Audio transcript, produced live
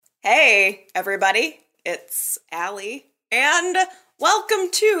Hey, everybody, it's Allie, and welcome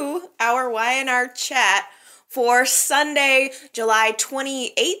to our Y&R chat for Sunday, July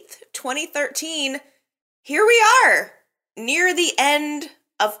 28th, 2013. Here we are, near the end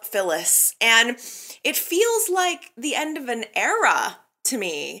of Phyllis, and it feels like the end of an era to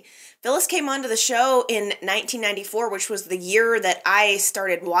me. Phyllis came onto the show in 1994, which was the year that I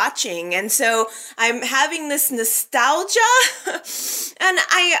started watching, and so I'm having this nostalgia, and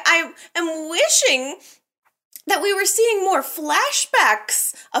I am wishing that we were seeing more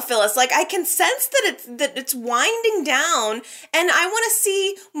flashbacks of Phyllis. Like, I can sense that it's winding down, and I want to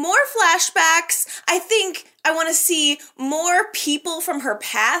see more flashbacks. I think I want to see more people from her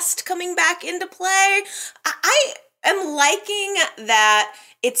past coming back into play. I am liking that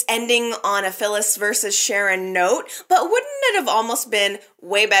it's ending on a Phyllis versus Sharon note, but wouldn't it have almost been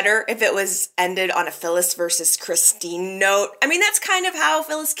way better if it was ended on a Phyllis versus Christine note? I mean, that's kind of how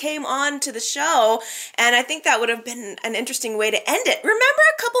Phyllis came on to the show, and I think that would have been an interesting way to end it. Remember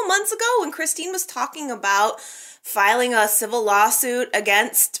a couple months ago when Christine was talking about filing a civil lawsuit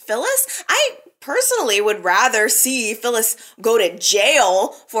against Phyllis? I personally would rather see Phyllis go to jail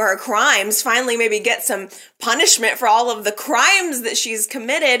for her crimes, finally maybe get some punishment for all of the crimes that she's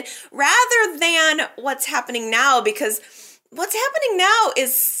committed, rather than what's happening now, because what's happening now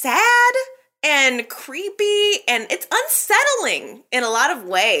is sad and creepy, and it's unsettling in a lot of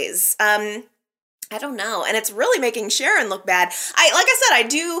ways. I don't know. And it's really making Sharon look bad. Like I said, I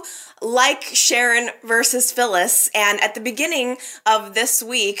do like Sharon versus Phyllis. And at the beginning of this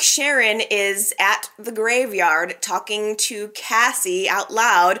week, Sharon is at the graveyard talking to Cassie out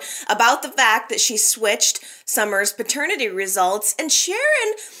loud about the fact that she switched Summer's paternity results. And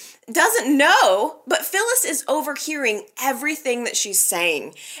Sharon doesn't know, but Phyllis is overhearing everything that she's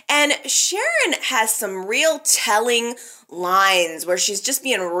saying. And Sharon has some real telling lines where she's just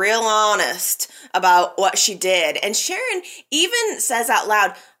being real honest about what she did. And Sharon even says out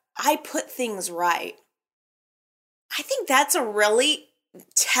loud, "I put things right." I think that's a really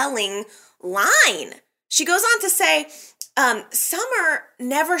telling line. She goes on to say, Summer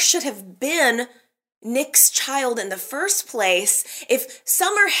never should have been Nick's child in the first place. If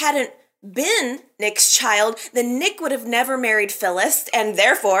Summer hadn't been Nick's child, then Nick would have never married Phyllis, and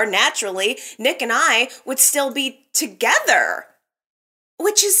therefore, naturally, Nick and I would still be together.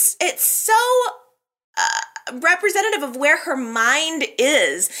 Which is, it's so representative of where her mind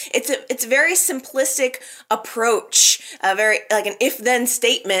is. It's a very simplistic approach, a very like an if-then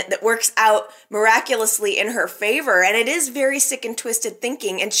statement that works out miraculously in her favor, and it is very sick and twisted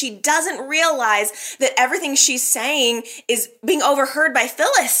thinking, and she doesn't realize that everything she's saying is being overheard by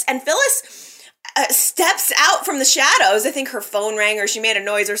Phyllis, and Phyllis steps out from the shadows. I think her phone rang or she made a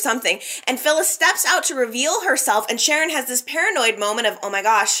noise or something. And Phyllis steps out to reveal herself, and Sharon has this paranoid moment of, oh my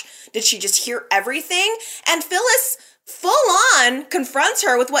gosh, did she just hear everything? And Phyllis full on confronts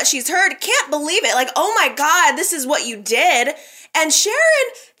her with what she's heard. Can't believe it. Like, oh my God, this is what you did. And Sharon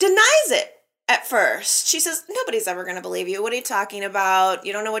denies it. At first, she says, nobody's ever going to believe you. What are you talking about?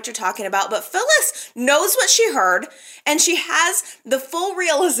 You don't know what you're talking about. But Phyllis knows what she heard, and she has the full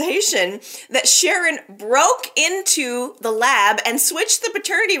realization that Sharon broke into the lab and switched the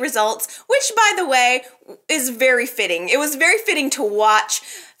paternity results, which, by the way, is very fitting. It was very fitting to watch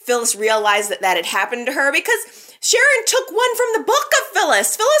Phyllis realize that had happened to her, because Sharon took one from the book of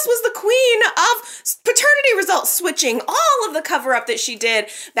Phyllis. Phyllis was the queen of paternity results switching, all of the cover-up that she did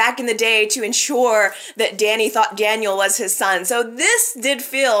back in the day to ensure that Danny thought Daniel was his son. So this did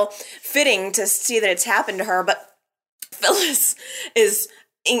feel fitting to see that it's happened to her, but Phyllis is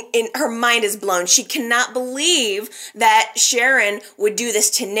in her mind is blown. She cannot believe that Sharon would do this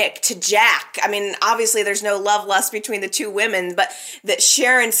to Nick, to Jack. I mean, obviously there's no love lust between the two women, but that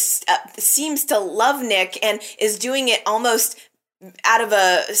Sharon seems to love Nick and is doing it almost out of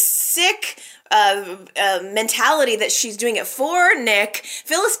a sick mentality that she's doing it for Nick.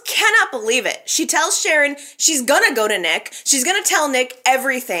 Phyllis cannot believe it. She tells Sharon she's gonna go to Nick. She's gonna tell Nick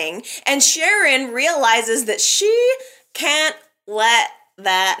everything. And Sharon realizes that she can't let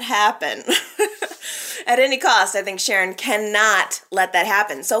that happen. At any cost, I think Sharon cannot let that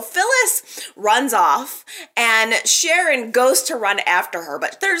happen. So Phyllis runs off, and Sharon goes to run after her.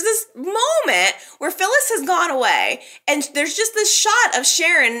 But there's this moment where Phyllis has gone away, and there's just this shot of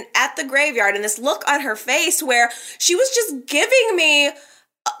Sharon at the graveyard and this look on her face where she was just giving me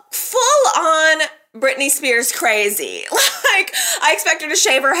full-on Britney Spears crazy. Like, I expect her to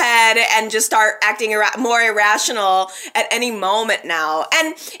shave her head and just start acting more irrational at any moment now.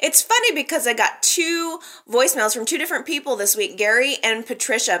 And it's funny because I got two voicemails from two different people this week, Gary and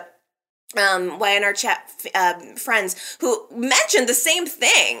Patricia. YNR chat friends who mentioned the same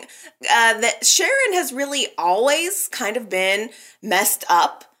thing, that Sharon has really always kind of been messed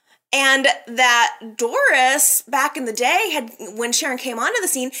up. And that Doris, back in the day, when Sharon came onto the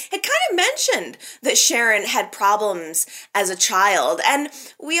scene, had kind of mentioned that Sharon had problems as a child. And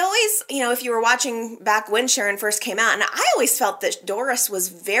we always, if you were watching back when Sharon first came out, and I always felt that Doris was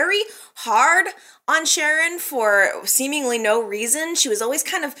very hard on Sharon for seemingly no reason. She was always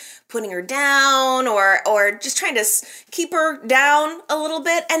kind of putting her down or just trying to keep her down a little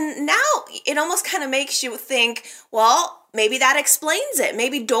bit. And now it almost kind of makes you think, well, maybe that explains it.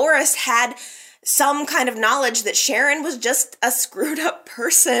 Maybe Doris had some kind of knowledge that Sharon was just a screwed up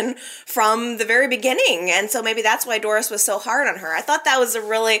person from the very beginning. And so maybe that's why Doris was so hard on her. I thought that was a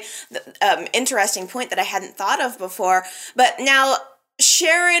really interesting point that I hadn't thought of before. But now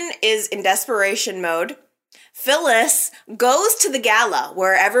Sharon is in desperation mode. Phyllis goes to the gala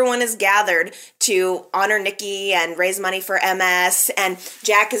where everyone is gathered to honor Nikki and raise money for MS, and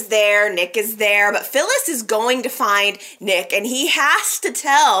Jack is there, Nick is there, but Phyllis is going to find Nick, and he has to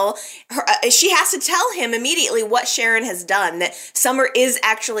tell her, she has to tell him immediately what Sharon has done, that Summer is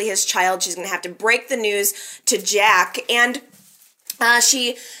actually his child. She's going to have to break the news to Jack, and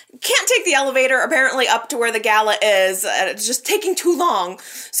she can't take the elevator, apparently, up to where the gala is. It's just taking too long.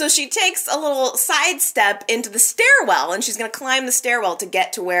 So she takes a little sidestep into the stairwell, and she's going to climb the stairwell to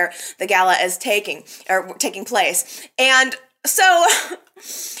get to where the gala is taking place. And so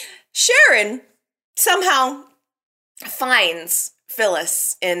Sharon somehow finds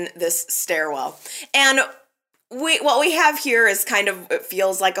Phyllis in this stairwell. And what we have here is kind of, it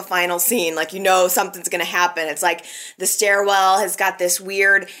feels like a final scene, like something's going to happen. It's like the stairwell has got this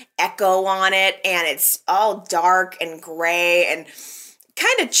weird echo on it, and it's all dark and gray and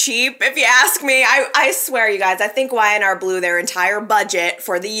kind of cheap, if you ask me. I swear, you guys, I think YNR blew their entire budget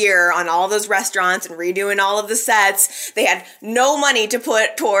for the year on all those restaurants and redoing all of the sets. They had no money to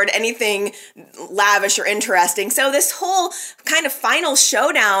put toward anything lavish or interesting. So this whole kind of final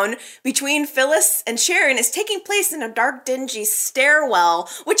showdown between Phyllis and Sharon is taking place in a dark, dingy stairwell,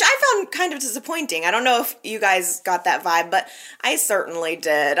 which I found kind of disappointing. I don't know if you guys got that vibe, but I certainly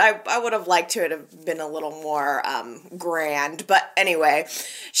did. I would have liked to have been a little more grand. But anyway,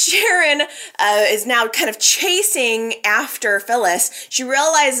 Sharon is now kind of chasing after Phyllis. She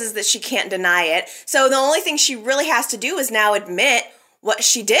realizes that she can't deny it. So the only thing she really has to do is now admit what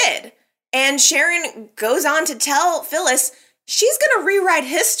she did. And Sharon goes on to tell Phyllis she's going to rewrite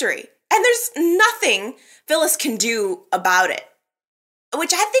history. And there's nothing Phyllis can do about it.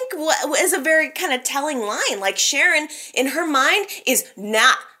 Which I think is a very kind of telling line. Like, Sharon, in her mind, is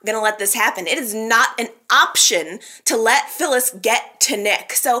not going to let this happen. It is not an option to let Phyllis get to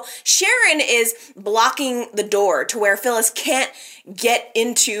Nick. So Sharon is blocking the door to where Phyllis can't get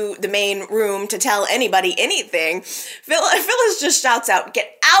into the main room to tell anybody anything. Phyllis just shouts out,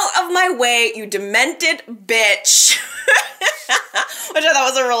 "Get out of my way, you demented bitch." Which I thought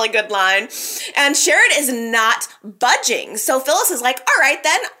was a really good line. And Sharon is not budging. So Phyllis is like, all right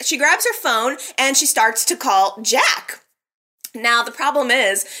then. She grabs her phone and she starts to call Jack. Now, the problem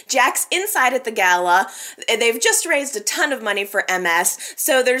is, Jack's inside at the gala. They've just raised a ton of money for MS,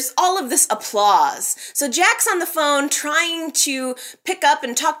 so there's all of this applause. So Jack's on the phone trying to pick up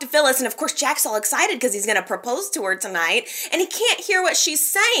and talk to Phyllis, and of course Jack's all excited because he's going to propose to her tonight, and he can't hear what she's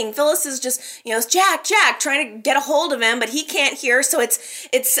saying. Phyllis is just, Jack, trying to get a hold of him, but he can't hear, so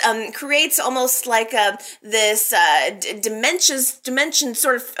it's creates almost like this dimension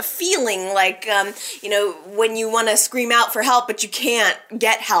sort of a feeling, like, when you want to scream out for help, but you can't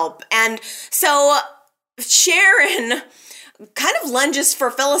get help. And so Sharon kind of lunges for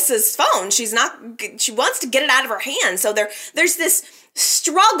Phyllis's phone. She wants to get it out of her hand. So there's this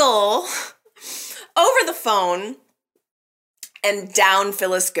struggle over the phone, and down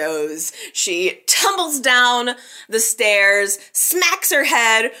Phyllis goes. She tumbles down the stairs, smacks her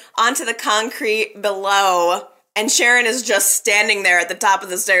head onto the concrete below, and Sharon is just standing there at the top of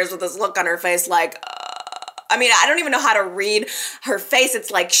the stairs with this look on her face like, I don't even know how to read her face.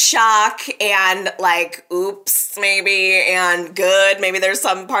 It's like shock and like, oops, maybe, and good. Maybe there's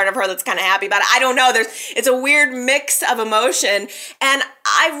some part of her that's kind of happy about it. I don't know. It's a weird mix of emotion. And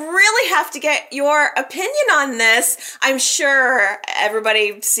I really have to get your opinion on this. I'm sure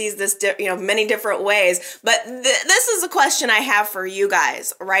everybody sees this, many different ways. But this is a question I have for you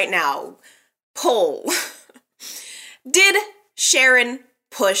guys right now. Poll. Did Sharon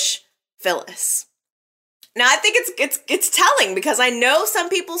push Phyllis? Now, I think it's telling because I know some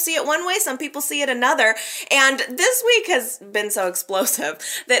people see it one way, some people see it another, and this week has been so explosive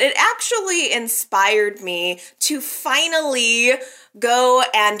that it actually inspired me to finally go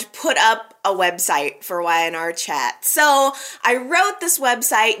and put up a website for YNR Chat. So I wrote this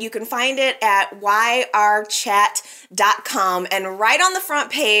website. You can find it at yrchat.com, and right on the front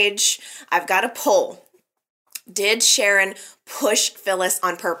page, I've got a poll. Did Sharon push Phyllis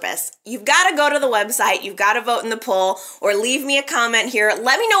on purpose? You've got to go to the website. You've got to vote in the poll or leave me a comment here.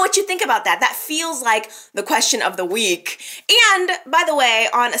 Let me know what you think about that. That feels like the question of the week. And by the way,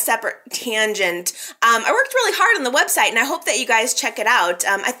 on a separate tangent, I worked really hard on the website and I hope that you guys check it out.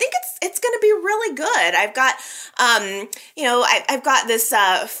 I think it's going to be really good. I've got, I've got this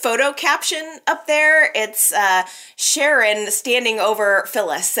photo caption up there. It's Sharon standing over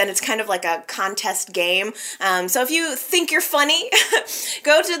Phyllis, and it's kind of like a contest game. So if you think you're funny,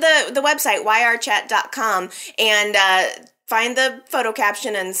 go to the website, yrchat.com, and find the photo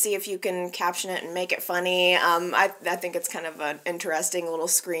caption and see if you can caption it and make it funny. I think it's kind of an interesting little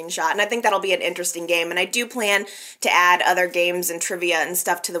screenshot, and I think that'll be an interesting game. And I do plan to add other games and trivia and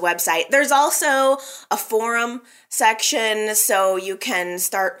stuff to the website. There's also a forum section, so you can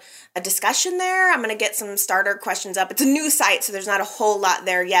start a discussion there. I'm going to get some starter questions up. It's a new site, so there's not a whole lot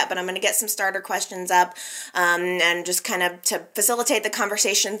there yet, but I'm going to get some starter questions up and just kind of to facilitate the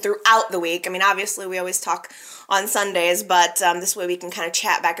conversation throughout the week. I mean, obviously, we always talk on Sundays, but this way we can kind of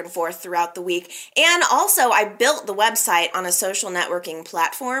chat back and forth throughout the week. And also, I built the website on a social networking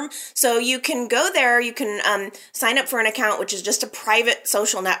platform, so you can go there, you can sign up for an account, which is just a private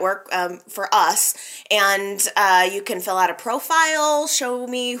social network for us, and you can fill out a profile, show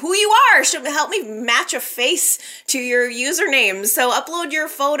me who you are, help me match a face to your username. So upload your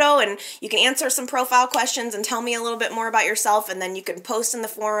photo and you can answer some profile questions and tell me a little bit more about yourself, and then you can post in the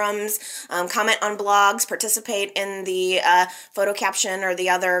forums, comment on blogs, participate in the photo caption or the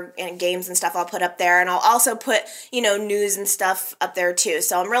other games and stuff I'll put up there, and I'll also put, news and stuff up there too.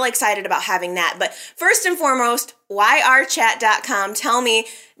 So I'm really excited about having that. But first and foremost, yrchat.com, tell me,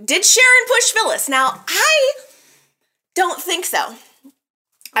 did Sharon push Phyllis? Now, I don't think so.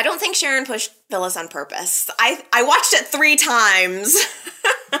 I don't think Sharon pushed Phyllis on purpose. I watched it 3 times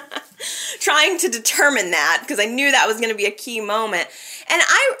trying to determine that because I knew that was going to be a key moment. And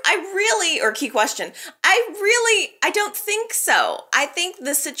key question, I don't think so. I think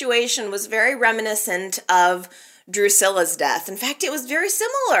the situation was very reminiscent of Drusilla's death. In fact, it was very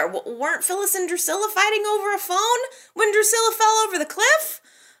similar. Weren't Phyllis and Drusilla fighting over a phone when Drusilla fell over the cliff?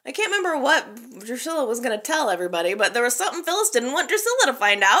 I can't remember what Drusilla was going to tell everybody, but there was something Phyllis didn't want Drusilla to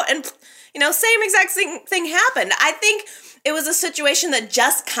find out, and, same exact thing happened. I think it was a situation that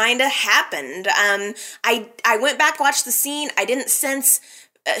just kind of happened. I went back, watched the scene. I didn't sense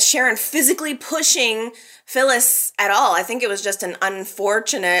Sharon physically pushing Phyllis at all. I think it was just an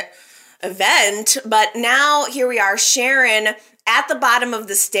unfortunate event, but now here we are, Sharon at the bottom of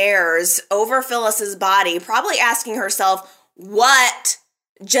the stairs over Phyllis's body, probably asking herself, what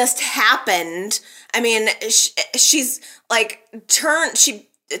just happened? I mean, she's like, she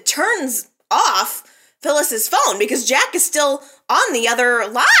turns off Phyllis's phone because Jack is still on the other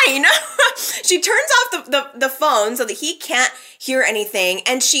line. She turns off the phone so that he can't hear anything,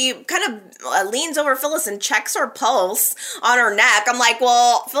 and she kind of leans over Phyllis and checks her pulse on her neck. I'm like,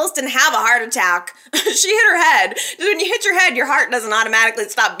 well, Phyllis didn't have a heart attack. She hit her head. When you hit your head, your heart doesn't automatically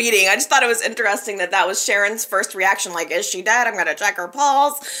stop beating. I just thought it was interesting that was Sharon's first reaction, like, is she dead? I'm going to check her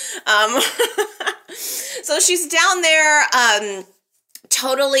pulse. So she's down there,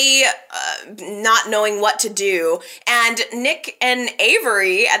 totally not knowing what to do. And Nick and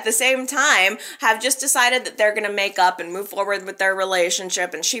Avery at the same time have just decided that they're going to make up and move forward with their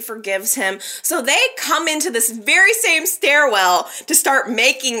relationship, and she forgives him. So they come into this very same stairwell to start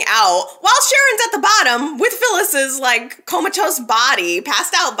making out while Sharon's at the bottom with Phyllis's comatose body,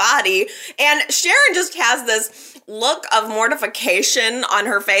 passed out body. And Sharon just has this look of mortification on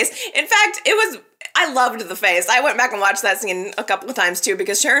her face. In fact, I loved the face. I went back and watched that scene a couple of times too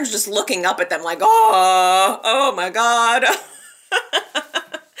because Sharon's just looking up at them like, oh my God.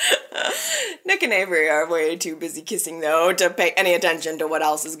 Nick and Avery are way too busy kissing though to pay any attention to what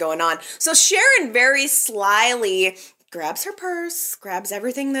else is going on. So Sharon very slyly grabs her purse, grabs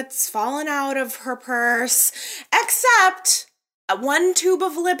everything that's fallen out of her purse, except one tube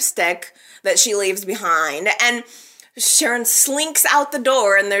of lipstick that she leaves behind. And Sharon slinks out the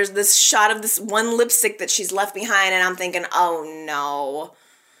door, and there's this shot of this one lipstick that she's left behind, and I'm thinking, oh no,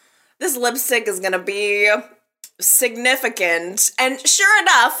 this lipstick is gonna be significant. And sure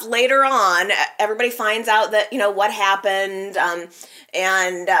enough, later on, everybody finds out that, what happened.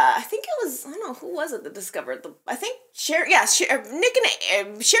 And I think it was, I don't know, who was it that discovered I think Sharon, Nick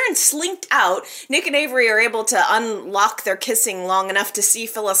and Sharon slinked out. Nick and Avery are able to unlock their kissing long enough to see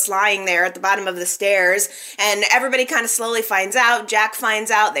Phyllis lying there at the bottom of the stairs, and everybody kind of slowly finds out. Jack finds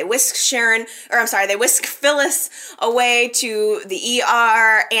out. They whisk they whisk Phyllis away to the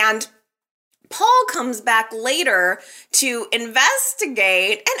ER, and Paul comes back later to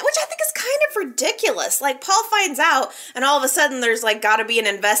investigate, and which I think is kind of ridiculous. Like, Paul finds out, and all of a sudden there's, gotta be an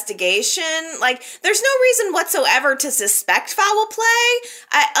investigation. There's no reason whatsoever to suspect foul play.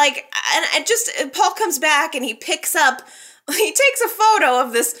 Paul comes back, and he takes a photo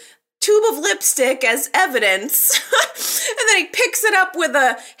of this tube of lipstick as evidence, and then he picks it up with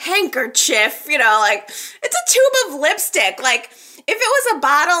a handkerchief, it's a tube of lipstick. If it was a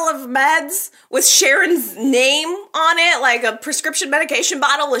bottle of meds with Sharon's name on it, like a prescription medication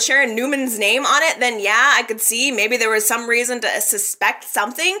bottle with Sharon Newman's name on it, then yeah, I could see maybe there was some reason to suspect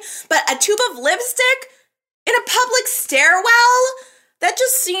something. But a tube of lipstick in a public stairwell? That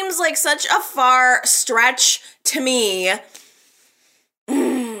just seems like such a far stretch to me.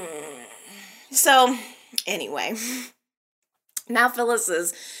 So, anyway, now Phyllis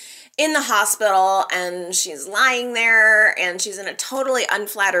is in the hospital, and she's lying there, and she's in a totally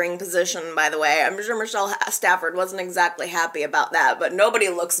unflattering position, by the way. I'm sure Michelle Stafford wasn't exactly happy about that, but nobody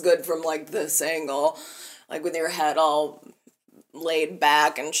looks good from, this angle, with your head all laid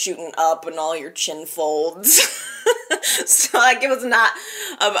back and shooting up and all your chin folds. So, it was not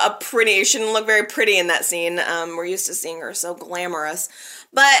a pretty, she didn't look very pretty in that scene. We're used to seeing her so glamorous.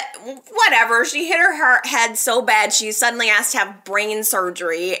 But whatever, she hit her head so bad she suddenly has to have brain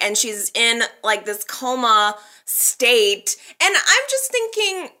surgery, and she's in, this coma state. And I'm just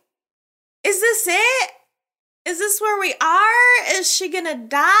thinking, is this it? Is this where we are? Is she gonna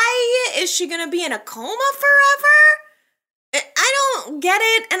die? Is she gonna be in a coma forever? I don't get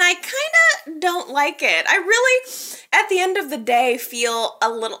it, and I kind of don't like it. I really, at the end of the day, I feel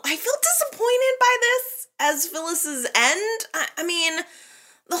disappointed by this as Phyllis's end. I mean,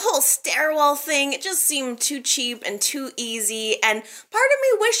 the whole stairwell thing, it just seemed too cheap and too easy, and part of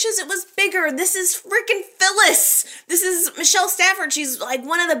me wishes it was bigger. This is freaking Phyllis. This is Michelle Stafford. She's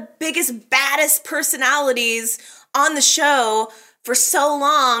one of the biggest, baddest personalities on the show for so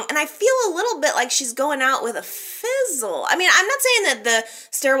long, and I feel a little bit like she's going out with a fizzle. I mean, I'm not saying that the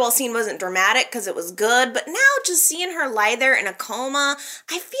stairwell scene wasn't dramatic, because it was good, but now just seeing her lie there in a coma,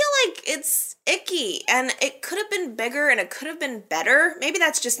 I feel like it's icky, and it could have been bigger, and it could have been better. Maybe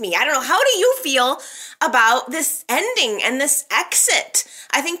that's just me. I don't know. How do you feel about this ending and this exit?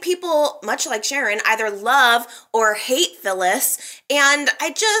 I think people, much like Sharon, either love or hate Phyllis, and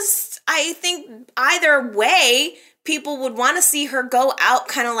I think either way, people would want to see her go out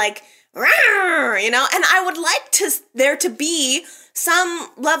kind of and I would like there to be some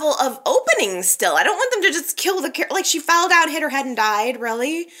level of opening still. I don't want them to just kill the character. She fell down, hit her head, and died,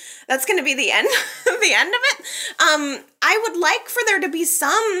 really? That's going to be the end, the end of it? I would like for there to be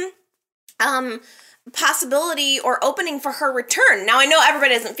some possibility or opening for her return. Now, I know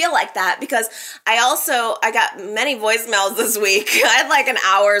everybody doesn't feel like that, because I got many voicemails this week. I had an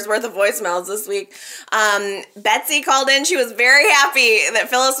hour's worth of voicemails this week. Betsy called in. She was very happy that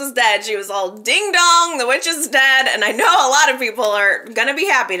Phyllis was dead. She was all, ding dong, the witch is dead. And I know a lot of people are gonna be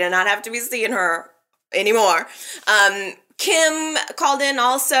happy to not have to be seeing her anymore. Kim called in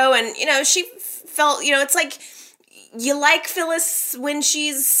also, and she felt, it's you like Phyllis when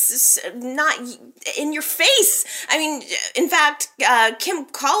she's not in your face. I mean, in fact, Kim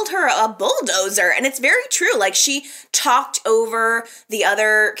called her a bulldozer, and it's very true. She talked over the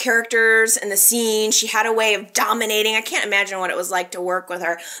other characters in the scene. She had a way of dominating. I can't imagine what it was like to work with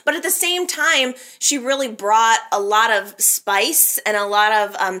her. But at the same time, she really brought a lot of spice and a lot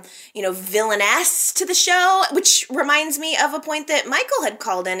of, villainess to the show, which reminds me of a point that Michael had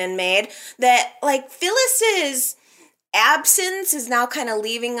called in and made, that, Phyllis's absence is now kind of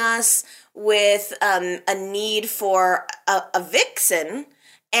leaving us with a need for a vixen,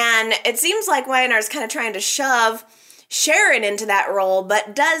 and it seems like Y&R's kind of trying to shove Sharon into that role,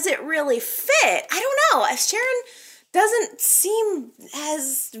 but does it really fit? I don't know. Sharon doesn't seem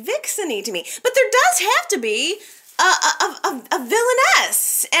as vixen-y to me, but there does have to be a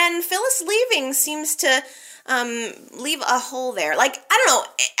villainess, and Phyllis leaving seems to leave a hole there. I don't know,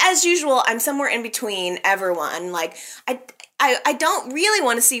 as usual, I'm somewhere in between everyone. I don't really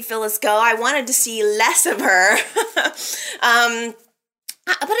want to see Phyllis go. I wanted to see less of her.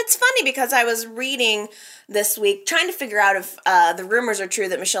 But it's funny because I was reading this week trying to figure out if the rumors are true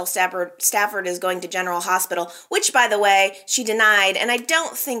that Michelle Stafford is going to General Hospital, which, by the way, she denied, and I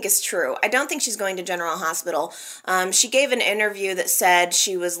don't think is true. I don't think she's going to General Hospital. She gave an interview that said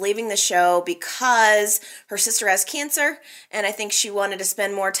she was leaving the show because her sister has cancer, and I think she wanted to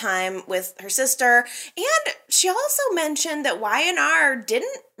spend more time with her sister. And she also mentioned that Y&R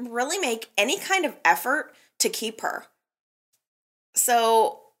didn't really make any kind of effort to keep her.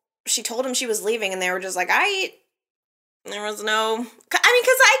 So she told him she was leaving, and they were just like, there was no, I mean,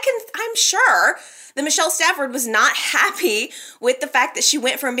 because I'm sure that Michelle Stafford was not happy with the fact that she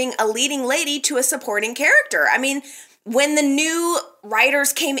went from being a leading lady to a supporting character. I mean, when the new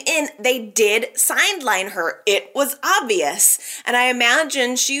writers came in, they did sideline her. It was obvious. And I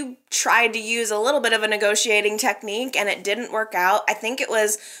imagine she tried to use a little bit of a negotiating technique, and it didn't work out. I think it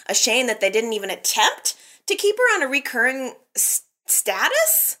was a shame that they didn't even attempt to keep her on a recurring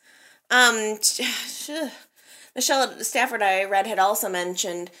status. Michelle Stafford, I read, had also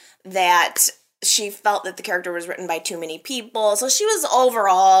mentioned that she felt that the character was written by too many people, so she was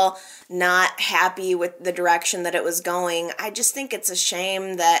overall not happy with the direction that it was going. I just think it's a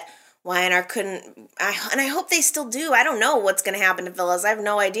shame that Y&R couldn't, and I hope they still do. I don't know what's going to happen to Phyllis. I have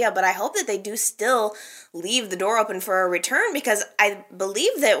no idea, but I hope that they do still leave the door open for a return, because I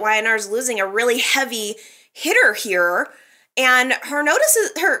believe that Y&R is losing a really heavy hitter here. And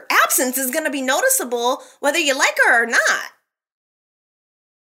her absence is going to be noticeable whether you like her or not.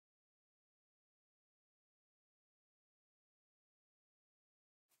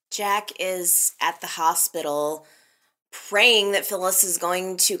 Jack is at the hospital praying that Phyllis is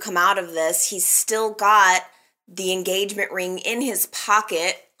going to come out of this. He's still got the engagement ring in his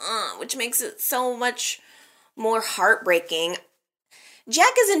pocket, which makes it so much more heartbreaking.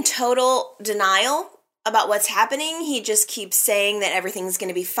 Jack is in total denial about what's happening. He just keeps saying that everything's going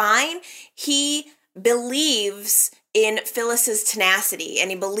to be fine. He believes in Phyllis's tenacity,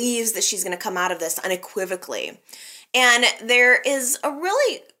 and he believes that she's going to come out of this unequivocally. And there is a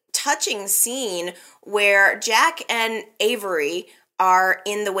really touching scene where Jack and Avery are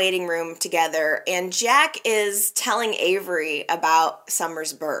in the waiting room together, and Jack is telling Avery about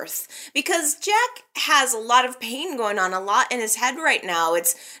Summer's birth, because Jack has a lot of pain going on, a lot in his head right now.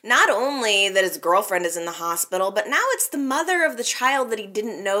 It's not only that his girlfriend is in the hospital, but now it's the mother of the child that he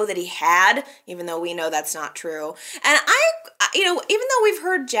didn't know that he had, even though we know that's not true. And even though we've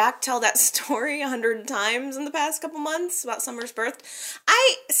heard Jack tell that story 100 times in the past couple months about Summer's birth,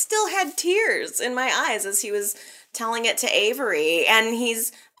 I still had tears in my eyes as he was telling it to Avery, and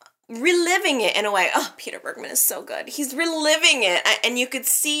he's reliving it in a way. Oh, Peter Bergman is so good. He's reliving it, and you could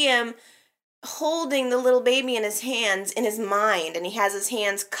see him holding the little baby in his hands, in his mind, and he has his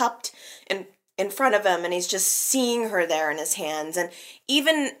hands cupped in front of him, and he's just seeing her there in his hands. And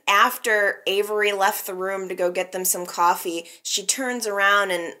even after Avery left the room to go get them some coffee, she turns around,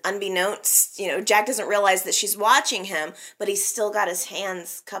 and unbeknownst, Jack doesn't realize that she's watching him, but he's still got his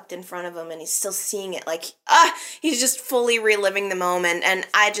hands cupped in front of him, and he's still seeing it. Like, he's just fully reliving the moment, and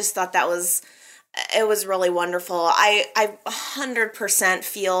I just thought it was really wonderful. I 100%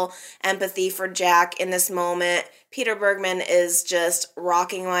 feel empathy for Jack in this moment. Peter Bergman is just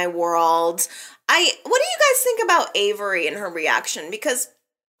rocking my world. What do you guys think about Avery and her reaction? Because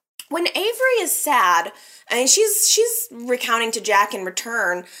when Avery is sad, I mean, she's recounting to Jack in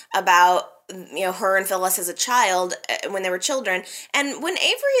return about her and Phyllis as a child when they were children. And when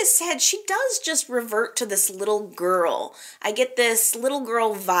Avery is sad, she does just revert to this little girl. I get this little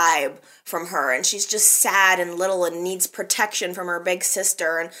girl vibe from her, and she's just sad and little and needs protection from her big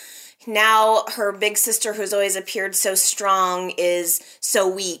sister. And now her big sister, who's always appeared so strong, is so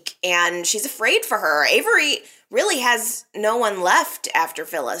weak, and she's afraid for her. Avery really has no one left after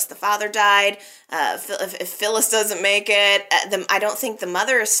Phyllis. The father died. If Phyllis doesn't make it, I don't think the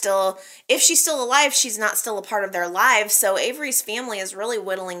mother is still, if she's still alive, she's not still a part of their lives. So Avery's family is really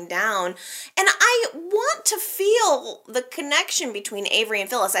whittling down. And I want to feel the connection between Avery and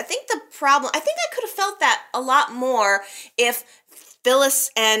Phyllis. I think I could have felt that a lot more if Phyllis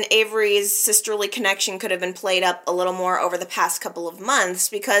and Avery's sisterly connection could have been played up a little more over the past couple of months,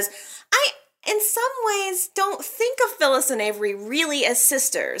 because I, in some ways, don't think of Phyllis and Avery really as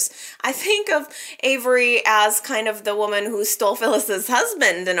sisters. I think of Avery as kind of the woman who stole Phyllis's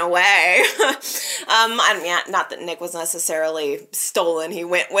husband in a way. Not that Nick was necessarily stolen, he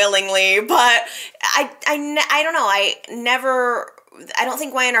went willingly, but I don't know, I don't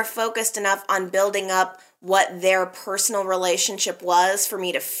think Y&R focused enough on building up what their personal relationship was for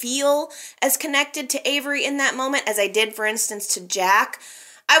me to feel as connected to Avery in that moment as I did, for instance, to Jack.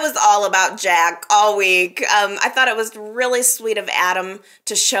 I was all about Jack all week. I thought it was really sweet of Adam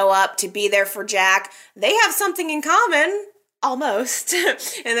to show up, to be there for Jack. They have something in common, almost,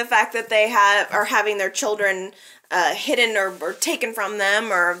 in the fact that they are having their children hidden or taken from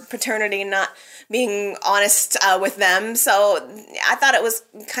them, or paternity not being honest with them. So I thought it was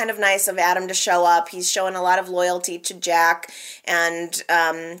kind of nice of Adam to show up. He's showing a lot of loyalty to Jack, and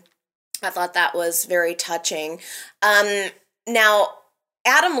I thought that was very touching. Now,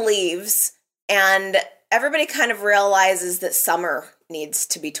 Adam leaves, and everybody kind of realizes that Summer needs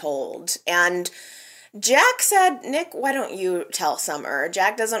to be told. And Jack said, Nick, why don't you tell Summer?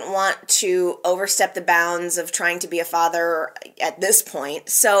 Jack doesn't want to overstep the bounds of trying to be a father at this point.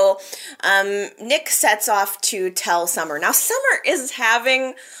 So Nick sets off to tell Summer. Now, Summer is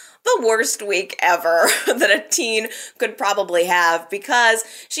having the worst week ever that a teen could probably have, because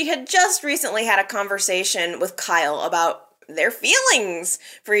she had just recently had a conversation with Kyle about their feelings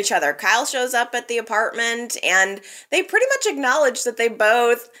for each other. Kyle shows up at the apartment, and they pretty much acknowledge that they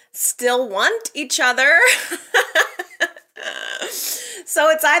both still want each other. So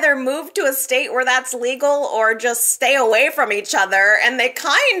it's either move to a state where that's legal or just stay away from each other. And they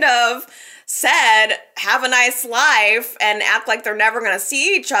kind of said, have a nice life and act like they're never going to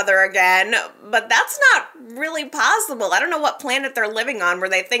see each other again. But that's not really possible. I don't know what planet they're living on where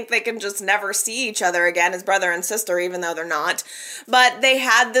they think they can just never see each other again as brother and sister, even though they're not. But they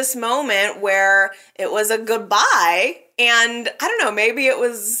had this moment where it was a goodbye. And I don't know, maybe it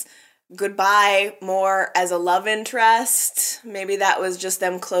was goodbye more as a love interest. Maybe that was just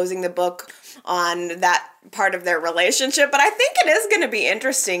them closing the book on that part of their relationship. But I think it is going to be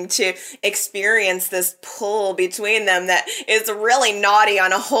interesting to experience this pull between them that is really naughty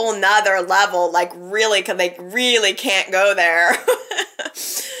on a whole nother level. Like really, because they really can't go there.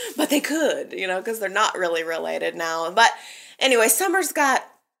 But they could, because they're not really related now. But anyway, Summer's got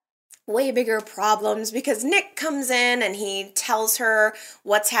way bigger problems because Nick comes in and he tells her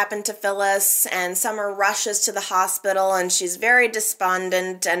what's happened to Phyllis, and Summer rushes to the hospital and she's very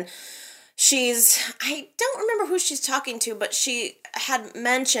despondent, and I don't remember who she's talking to, but she had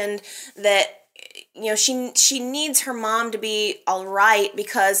mentioned that she needs her mom to be all right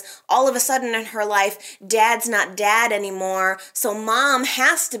because all of a sudden in her life dad's not dad anymore, so mom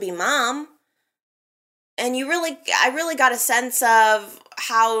has to be mom. And I really got a sense of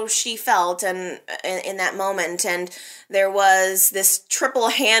how she felt in that moment. And there was this triple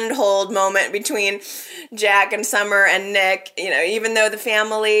handhold moment between Jack and Summer and Nick. Even though the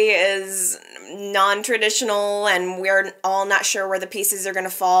family is non-traditional and we're all not sure where the pieces are going to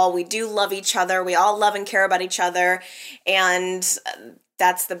fall, we do love each other. We all love and care about each other. And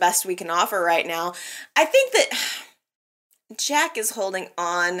that's the best we can offer right now. I think that Jack is holding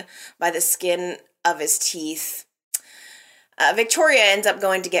on by the skin of his teeth. Victoria ends up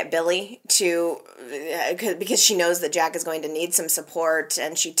going to get Billy because she knows that Jack is going to need some support,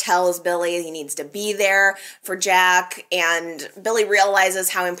 and she tells Billy he needs to be there for Jack, and Billy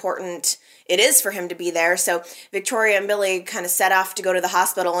realizes how important it is for him to be there. So Victoria and Billy kind of set off to go to the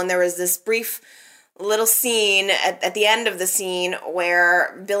hospital, and there was this brief little scene at the end of the scene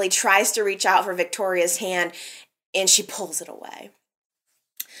where Billy tries to reach out for Victoria's hand and she pulls it away.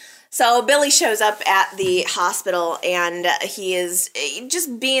 So Billy shows up at the hospital, and he is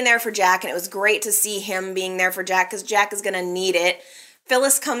just being there for Jack, and it was great to see him being there for Jack because Jack is going to need it.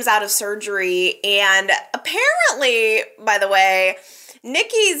 Phyllis comes out of surgery, and apparently, by the way,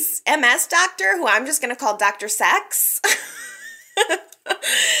 Nikki's MS doctor, who I'm just going to call Dr. Sex,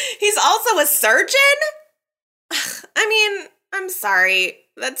 he's also a surgeon? I mean, I'm sorry.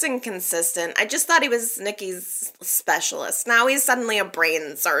 That's inconsistent. I just thought he was Nikki's specialist. Now he's suddenly a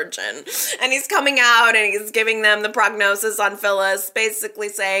brain surgeon. And he's coming out and he's giving them the prognosis on Phyllis, basically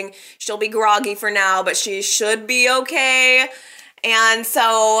saying she'll be groggy for now, but she should be okay. And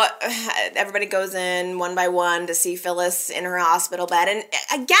so everybody goes in one by one to see Phyllis in her hospital bed. And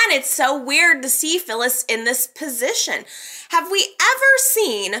again, it's so weird to see Phyllis in this position. Have we ever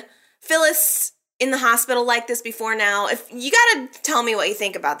seen Phyllis in the hospital like this before now? If you gotta tell me what you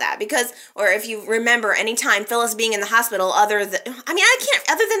think about that, or if you remember any time Phyllis being in the hospital other than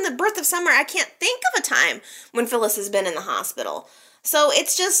the birth of Summer, I can't think of a time when Phyllis has been in the hospital. So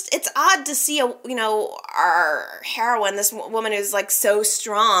it's odd to see our heroine, this woman who's like so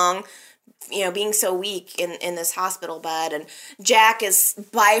strong, being so weak in this hospital bed, and Jack is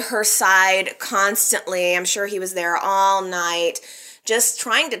by her side constantly. I'm sure he was there all night, just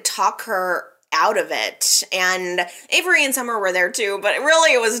trying to talk her out of it. And Avery and Summer were there too, but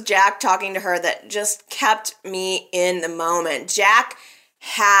really it was Jack talking to her that just kept me in the moment. Jack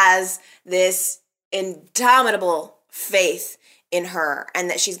has this indomitable faith in her and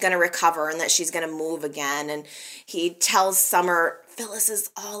that she's going to recover and that she's going to move again. And he tells Summer, Phyllis is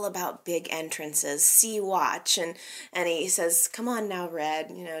all about big entrances. See, watch. And he says, come on now, Red.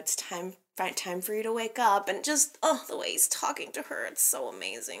 It's time for you to wake up. And just, the way he's talking to her, it's so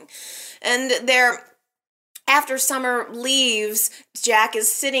amazing. And after Summer leaves, Jack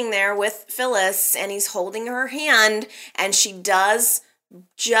is sitting there with Phyllis and he's holding her hand, and she does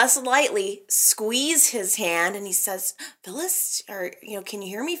just lightly squeeze his hand, and he says, Phyllis, or, can you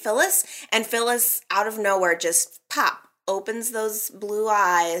hear me, Phyllis? And Phyllis, out of nowhere, just opens those blue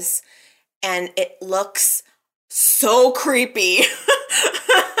eyes, and it looks so creepy.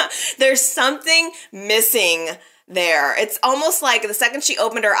 There's something missing there. It's almost like the second she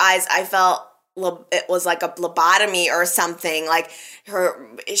opened her eyes, I felt it was like a lobotomy or something. Like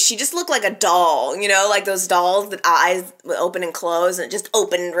she just looked like a doll, like those dolls that eyes would open and close, and it just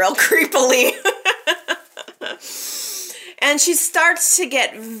opened real creepily. And she starts to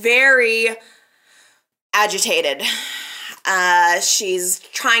get very agitated. She's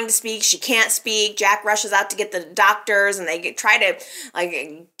trying to speak. She can't speak. Jack rushes out to get the doctors, and they try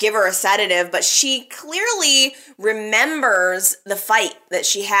to give her a sedative, but she clearly remembers the fight that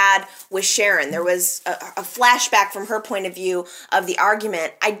she had with Sharon. There was a flashback from her point of view of the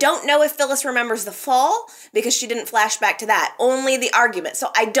argument. I don't know if Phyllis remembers the fall because she didn't flash back to that, only the argument. So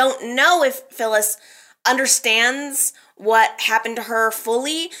I don't know if Phyllis understands what happened to her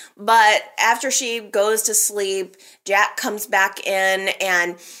fully, but after she goes to sleep, Jack comes back in,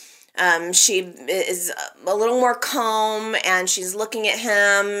 and she is a little more calm, and she's looking at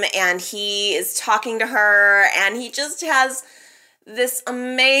him, and he is talking to her, and he just has this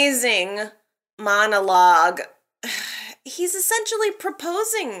amazing monologue. He's essentially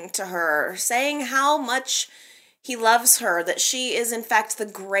proposing to her, saying how much he loves her, that she is, in fact, the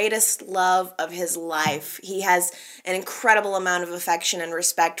greatest love of his life. He has an incredible amount of affection and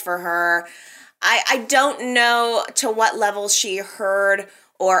respect for her. I don't know to what level she heard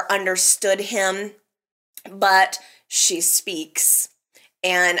or understood him, but she speaks.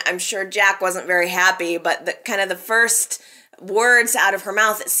 And I'm sure Jack wasn't very happy, but the first words out of her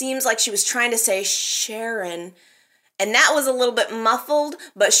mouth, it seems like she was trying to say Sharon. And that was a little bit muffled,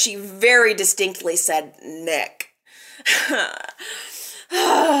 but she very distinctly said Nick.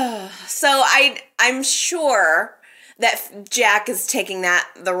 So I'm sure that Jack is taking that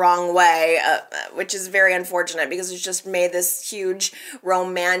the wrong way, which is very unfortunate because it's just made this huge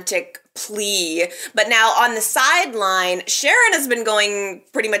romantic plea. But now on the sideline, Sharon has been going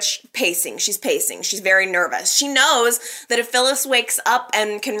pretty much pacing. She's pacing. She's very nervous. She knows that if Phyllis wakes up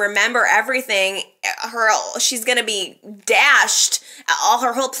and can remember everything, she's going to be dashed. All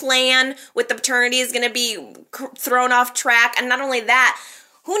her whole plan with the paternity is going to be thrown off track. And not only that,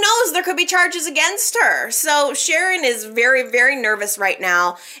 who knows, there could be charges against her. So Sharon is very, very nervous right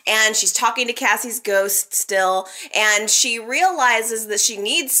now, and she's talking to Cassie's ghost still, and she realizes that she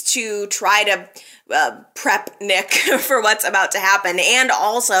needs to try to prep Nick for what's about to happen, and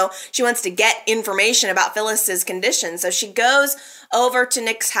also she wants to get information about Phyllis's condition. So she goes over to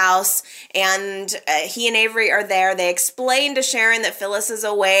Nick's house, and he and Avery are there. They explain to Sharon that Phyllis is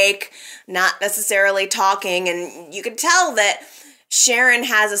awake, not necessarily talking, and you can tell that Sharon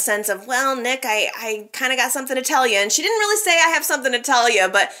has a sense of, well, Nick, I kind of got something to tell you. And she didn't really say I have something to tell you,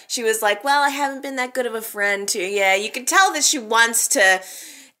 but she was like, well, I haven't been that good of a friend to you. Yeah, you can tell that she wants to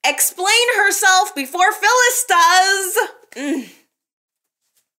explain herself before Phyllis does.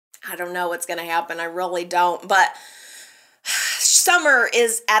 I don't know what's going to happen. I really don't. But Summer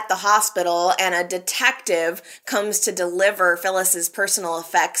is at the hospital, and a detective comes to deliver Phyllis's personal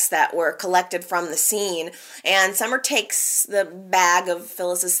effects that were collected from the scene. And Summer takes the bag of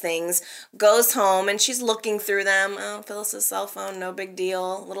Phyllis's things, goes home, and she's looking through them. Oh, Phyllis's cell phone, no big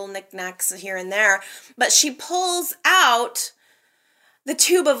deal. Little knickknacks here and there. But she pulls out the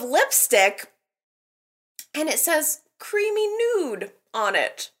tube of lipstick, and it says creamy nude on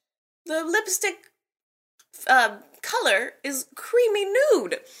it. The lipstick color is creamy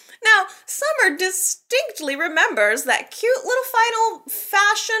nude. Now, Summer distinctly remembers that cute little final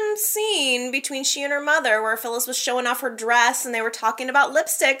fashion scene between she and her mother where Phyllis was showing off her dress and they were talking about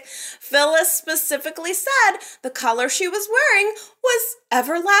lipstick. Phyllis specifically said the color she was wearing was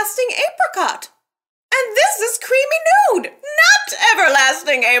everlasting apricot. And this is creamy nude, not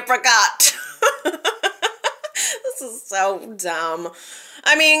everlasting apricot. This is so dumb.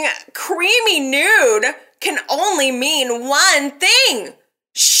 I mean, creamy nude can only mean one thing.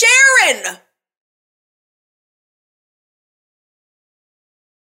 Sharon!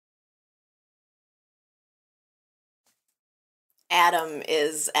 Adam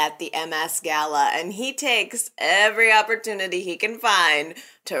is at the MS Gala, and he takes every opportunity he can find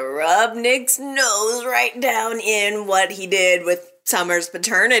to rub Nick's nose right down in what he did with Summer's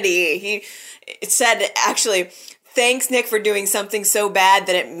paternity. He said, actually, thanks, Nick, for doing something so bad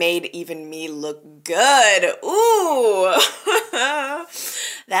that it made even me look good. Ooh.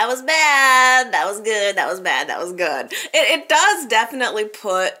 That was bad. That was good. That was bad. That was good. It does definitely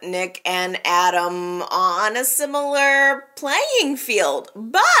put Nick and Adam on a similar playing field.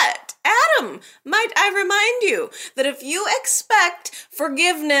 But, Adam, might I remind you that if you expect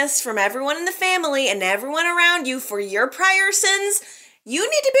forgiveness from everyone in the family and everyone around you for your prior sins, you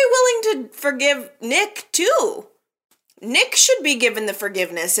need to be willing to forgive Nick too. Nick should be given the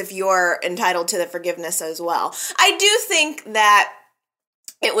forgiveness if you're entitled to the forgiveness as well. I do think that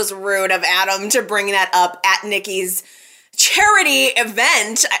it was rude of Adam to bring that up at Nikki's charity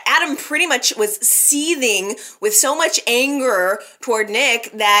event. Adam pretty much was seething with so much anger toward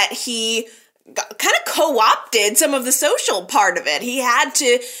Nick that he kind of co-opted some of the social part of it. He had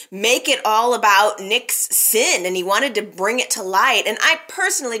to make it all about Nick's sin, and he wanted to bring it to light. And I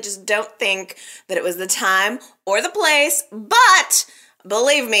personally just don't think that it was the time or the place, but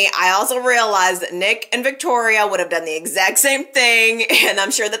believe me, I also realized that Nick and Victoria would have done the exact same thing, and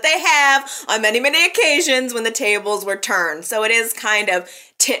I'm sure that they have on many, many occasions when the tables were turned. So it is kind of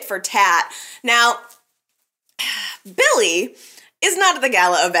tit for tat. Now, Billy is not at the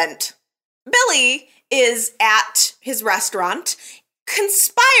gala event. Billy is at his restaurant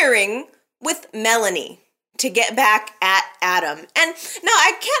conspiring with Melanie to get back at Adam. And now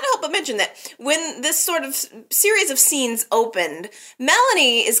I can't help but mention that when this sort of series of scenes opened,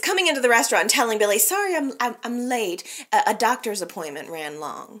 Melanie is coming into the restaurant and telling Billy, sorry, I'm late. A doctor's appointment ran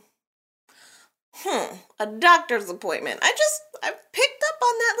long. A doctor's appointment. I picked up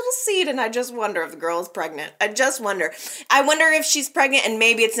on that little seed, and I just wonder if the girl is pregnant. I just wonder. I wonder if she's pregnant and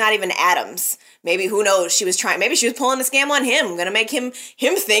maybe it's not even Adam's. Maybe, who knows, maybe she was pulling a scam on him, gonna make him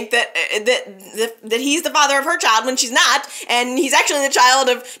think that he's the father of her child when she's not, and he's actually the child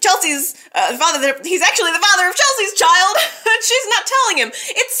of Chelsea's, he's actually the father of Chelsea's child, and she's not telling him.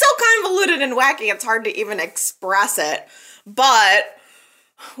 It's so convoluted and wacky, it's hard to even express it, but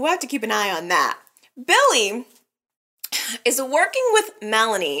we'll have to keep an eye on that. Billy is working with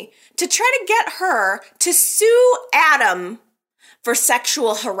Melanie to try to get her to sue Adam for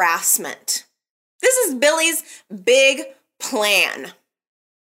sexual harassment. This is Billy's big plan.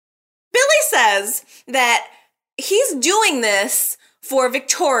 Billy says that he's doing this for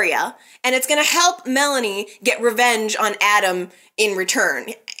Victoria, and it's going to help Melanie get revenge on Adam in return.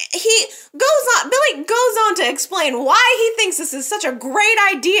 Billy goes on to explain why he thinks this is such a great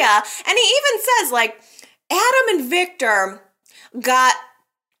idea, and he even says, Adam and Victor got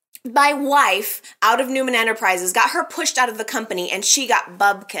my wife out of Newman Enterprises, got her pushed out of the company, and she got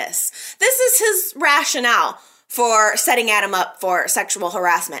bubkiss. This is his rationale for setting Adam up for sexual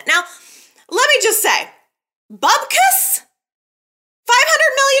harassment. Now, let me just say, bubkiss?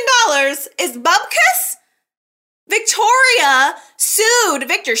 $500 million is bubkiss? Victoria sued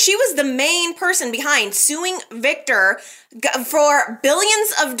Victor. She was the main person behind suing Victor for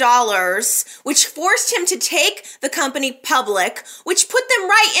billions of dollars, which forced him to take the company public, which put them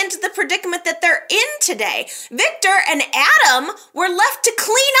right into the predicament that they're in today. Victor and Adam were left to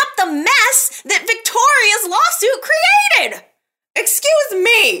clean up the mess that Victoria's lawsuit created. Excuse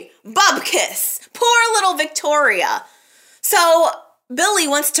me, bubkiss. Poor little Victoria. So Billy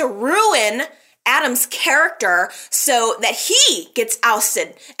wants to ruin Adam's character so that he gets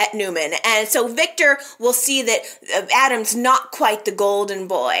ousted at Newman. And so Victor will see that Adam's not quite the golden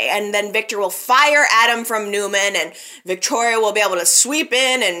boy. And then Victor will fire Adam from Newman, and Victoria will be able to sweep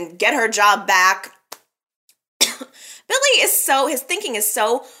in and get her job back. His thinking is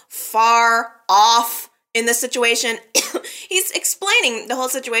so far off in this situation. He's explaining the whole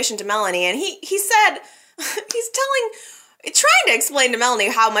situation to Melanie, and he said, trying to explain to Melanie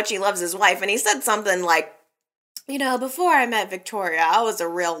how much he loves his wife, and he said something like, before I met Victoria, I was a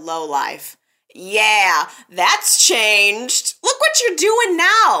real lowlife. Yeah, that's changed. Look what you're doing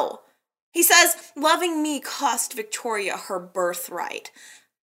now. He says, loving me cost Victoria her birthright.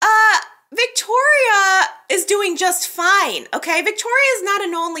 Victoria is doing just fine, okay? Victoria is not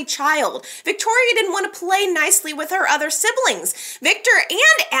an only child. Victoria didn't want to play nicely with her other siblings. Victor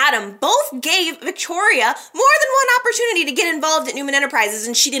and Adam both gave Victoria more than one opportunity to get involved at Newman Enterprises,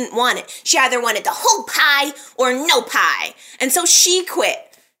 and she didn't want it. She either wanted the whole pie or no pie. And so she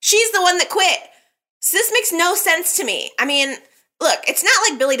quit. She's the one that quit. So this makes no sense to me. I mean, look, it's not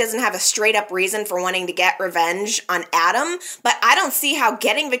like Billy doesn't have a straight-up reason for wanting to get revenge on Adam, but I don't see how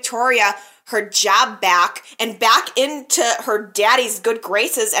getting Victoria her job back and back into her daddy's good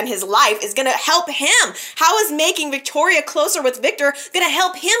graces and his life is going to help him. How is making Victoria closer with Victor going to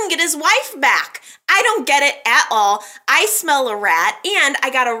help him get his wife back? I don't get it at all. I smell a rat, and I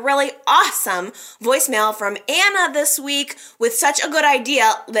got a really awesome voicemail from Anna this week with such a good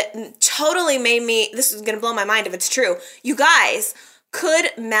idea that totally made me, this is going to blow my mind if it's true. You guys,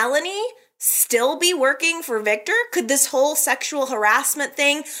 could Melanie still be working for Victor? Could this whole sexual harassment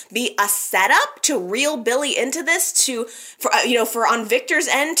thing be a setup to reel Billy into this, for on Victor's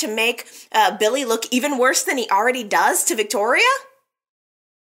end to make Billy look even worse than he already does to Victoria?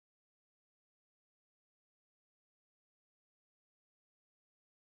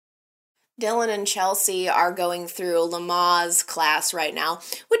 Dylan and Chelsea are going through Lamaze class right now,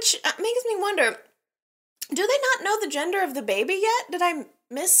 which makes me wonder, do they not know the gender of the baby yet? Did I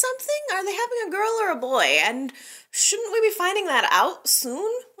miss something? Are they having a girl or a boy? And shouldn't we be finding that out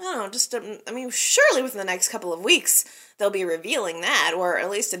soon? I don't know, surely within the next couple of weeks they'll be revealing that, or at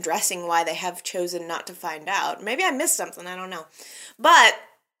least addressing why they have chosen not to find out. Maybe I missed something, I don't know. But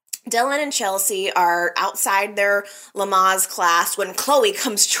Dylan and Chelsea are outside their Lamaze class when Chloe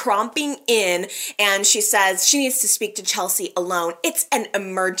comes tromping in and she says she needs to speak to Chelsea alone. It's an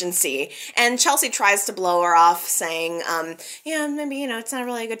emergency. And Chelsea tries to blow her off saying, maybe, it's not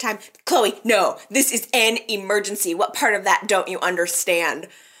really a good time. Chloe, no, this is an emergency. What part of that don't you understand?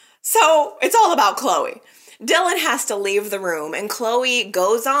 So it's all about Chloe. Dylan has to leave the room, and Chloe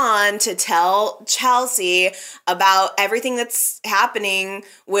goes on to tell Chelsea about everything that's happening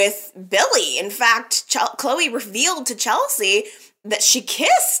with Billy. In fact, Chloe revealed to Chelsea that she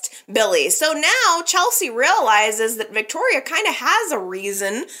kissed Billy. So now Chelsea realizes that Victoria kind of has a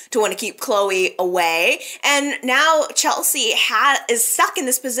reason to want to keep Chloe away. And now Chelsea is stuck in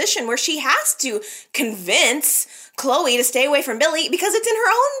this position where she has to convince Chloe to stay away from Billy because it's in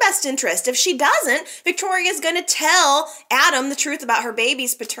her own best interest. If she doesn't, Victoria's going to tell Adam the truth about her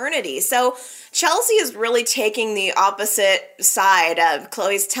baby's paternity. So Chelsea is really taking the opposite side.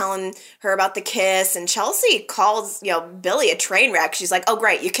 Chloe's telling her about the kiss, and Chelsea calls, Billy a train wreck. She's like, "Oh,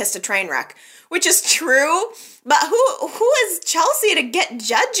 great, you kissed a train wreck," which is true. But who is Chelsea to get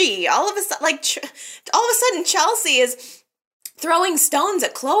judgy? All of a sudden, Chelsea is throwing stones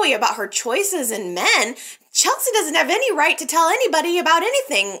at Chloe about her choices in men. Chelsea doesn't have any right to tell anybody about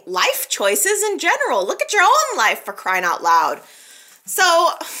anything. Life choices in general. Look at your own life, for crying out loud.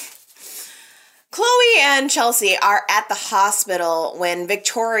 So Chloe and Chelsea are at the hospital when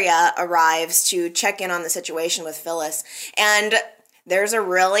Victoria arrives to check in on the situation with Phyllis. And there's a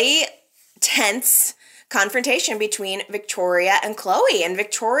really tense confrontation between Victoria and Chloe. And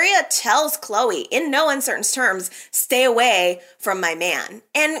Victoria tells Chloe, in no uncertain terms, "Stay away from my man."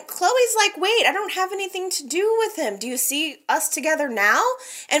 And Chloe's like, "Wait, I don't have anything to do with him. Do you see us together now?"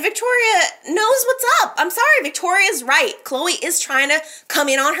 And Victoria knows what's up. I'm sorry, Victoria's right. Chloe is trying to come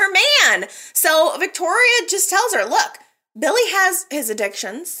in on her man. So Victoria just tells her, "Look, Billy has his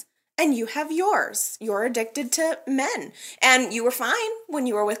addictions, and you have yours. You're addicted to men. And you were fine when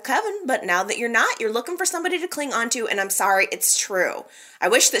you were with Kevin, but now that you're not, you're looking for somebody to cling onto, and I'm sorry, it's true." I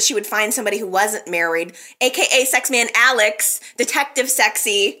wish that she would find somebody who wasn't married, aka sex man Alex, detective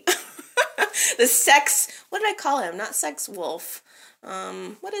sexy. What did I call him? Not sex wolf.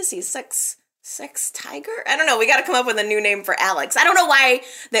 What is he? Sex tiger? I don't know. We got to come up with a new name for Alex. I don't know why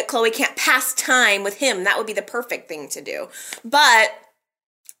that Chloe can't pass time with him. That would be the perfect thing to do. But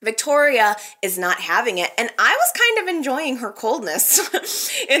Victoria is not having it, and I was kind of enjoying her coldness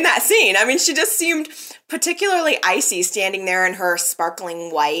in that scene. I mean, she just seemed particularly icy standing there in her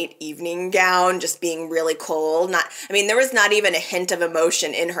sparkling white evening gown, just being really cold. There was not even a hint of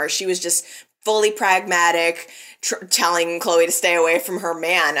emotion in her. She was just fully pragmatic, telling Chloe to stay away from her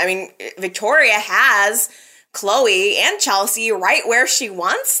man. I mean, Victoria has Chloe and Chelsea right where she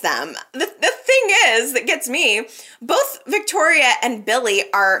wants them. The thing is that gets me, both Victoria and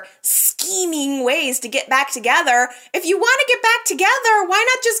Billy are scheming ways to get back together. If you want to get back together, why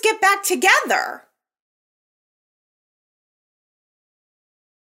not just get back together?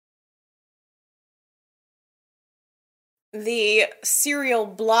 The serial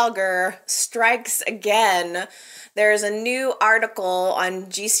blogger strikes again. There's a new article on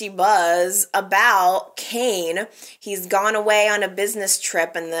GC Buzz about Kane. He's gone away on a business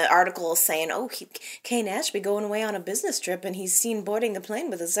trip, and the article is saying, Kane Ashby going away on a business trip, and he's seen boarding the plane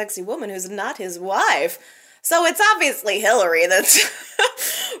with a sexy woman who's not his wife. So it's obviously Hillary that's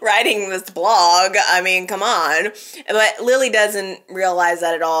writing this blog. I mean, come on. But Lily doesn't realize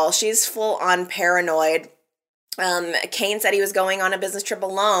that at all. She's full on paranoid. Kane said he was going on a business trip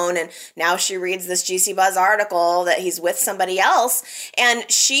alone, and now she reads this GC Buzz article that he's with somebody else, and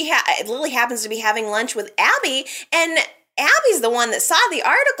Lily happens to be having lunch with Abby, and Abby's the one that saw the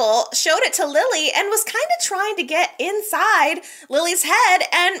article, showed it to Lily, and was kind of trying to get inside Lily's head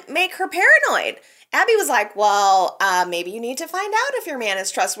and make her paranoid. Abby was like, well, maybe you need to find out if your man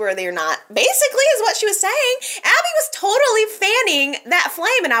is trustworthy or not. Basically is what she was saying. Abby was totally fanning that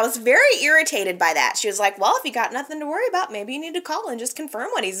flame, and I was very irritated by that. She was like, well, if you got nothing to worry about, maybe you need to call and just confirm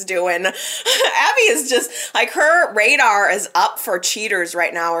what he's doing. Abby is just, like, her radar is up for cheaters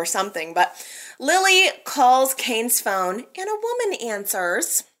right now or something. But Lily calls Kane's phone, and a woman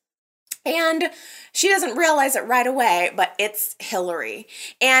answers. And she doesn't realize it right away, but it's Hillary.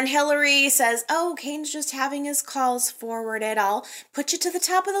 And Hillary says, oh, Kane's just having his calls forwarded. I'll put you to the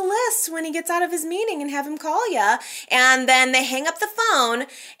top of the list when he gets out of his meeting and have him call you. And then they hang up the phone,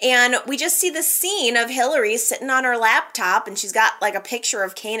 and we just see the scene of Hillary sitting on her laptop, and she's got like a picture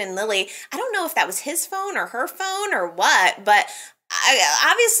of Kane and Lily. I don't know if that was his phone or her phone or what, but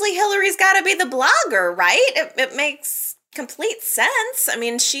obviously Hillary's got to be the blogger, right? It makes complete sense. I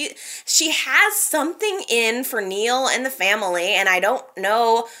mean, she has something in for Neil and the family, and I don't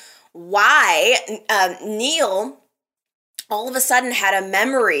know why Neil all of a sudden had a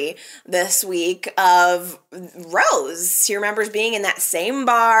memory this week of Rose. He remembers being in that same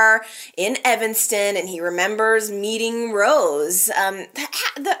bar in Evanston, and he remembers meeting Rose.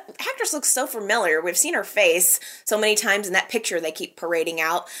 The actress looks so familiar. We've seen her face so many times in that picture they keep parading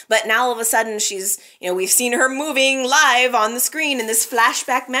out, but now all of a sudden we've seen her moving live on the screen in this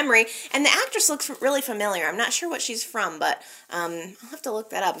flashback memory, and the actress looks really familiar. I'm not sure what she's from, but I'll have to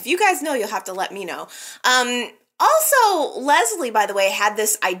look that up. If you guys know, you'll have to let me know. Also, Leslie, by the way, had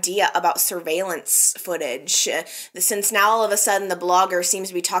this idea about surveillance footage. Since now all of a sudden the blogger seems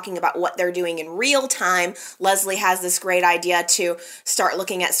to be talking about what they're doing in real time, Leslie has this great idea to start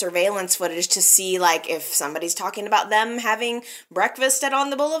looking at surveillance footage to see, like, if somebody's talking about them having breakfast at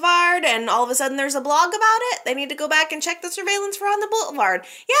On the Boulevard and all of a sudden there's a blog about it, they need to go back and check the surveillance for On the Boulevard.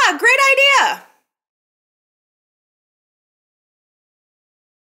 Yeah, great idea!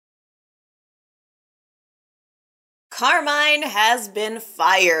 Carmine has been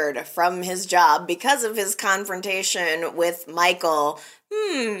fired from his job because of his confrontation with Michael.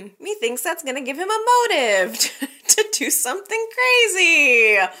 Methinks that's going to give him a motive to do something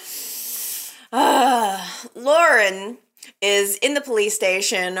crazy. Lauren is in the police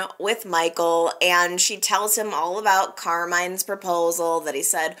station with Michael, and she tells him all about Carmine's proposal, that he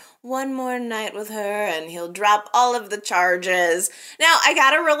said one more night with her and he'll drop all of the charges. Now, I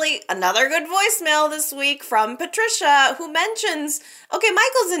got another good voicemail this week from Patricia, who mentions, okay,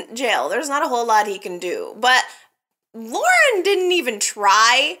 Michael's in jail. There's not a whole lot he can do, but Lauren didn't even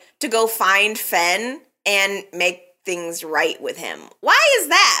try to go find Fen and make things right with him. Why is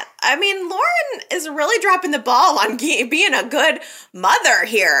that? I mean, Lauren is really dropping the ball on being a good mother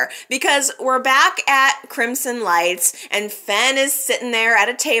here, because we're back at Crimson Lights and Fen is sitting there at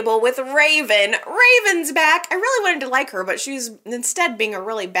a table with Raven. Raven's back. I really wanted to like her, but she's instead being a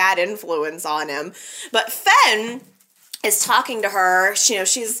really bad influence on him. But Fen is talking to her.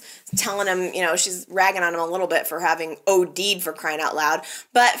 She's telling him, she's ragging on him a little bit for having OD'd, for crying out loud.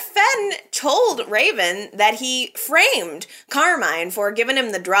 But Fen told Raven that he framed Carmine for giving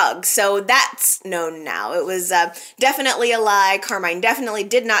him the drugs. So that's known now. It was definitely a lie. Carmine definitely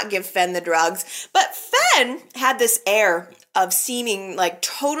did not give Fen the drugs. But Fen had this air of seeming like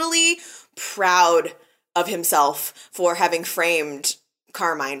totally proud of himself for having framed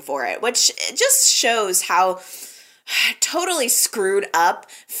Carmine for it, which just shows how totally screwed up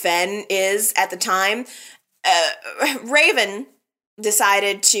Fen is at the time. Raven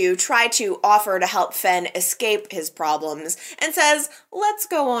decided to try to offer to help Fen escape his problems and says, let's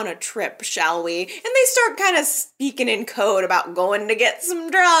go on a trip, shall we? And they start kind of speaking in code about going to get some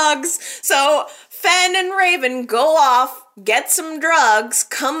drugs. So Fen and Raven go off, get some drugs,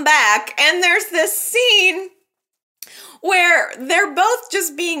 come back, and there's this scene where they're both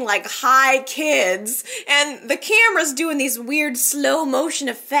just being like high kids, and the camera's doing these weird slow motion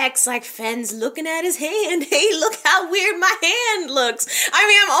effects, like Fen's looking at his hand. Hey, look how weird my hand looks. I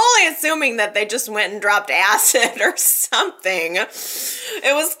mean, I'm only assuming that they just went and dropped acid or something.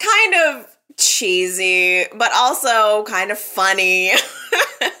 It was kind of cheesy, but also kind of funny.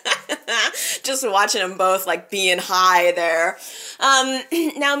 Just watching them both like being high there.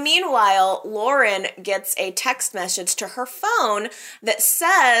 Now, meanwhile, Lauren gets a text message to her phone that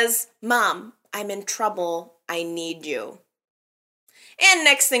says, Mom, I'm in trouble. I need you. And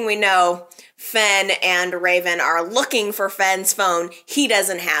next thing we know, Fen and Raven are looking for Fen's phone. He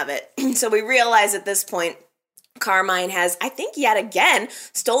doesn't have it. So we realize at this point Carmine has, I think yet again,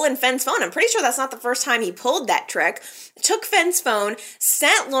 stolen Fenn's phone. I'm pretty sure that's not the first time he pulled that trick. Took Fenn's phone,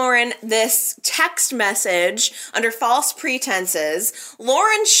 sent Lauren this text message under false pretenses.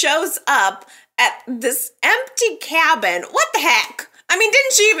 Lauren shows up at this empty cabin. What the heck? I mean,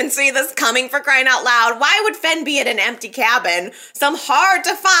 didn't she even see this coming, for crying out loud? Why would Fenn be at an empty cabin? Some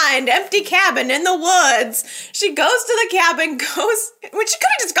hard-to-find empty cabin in the woods. She goes to the cabin, she could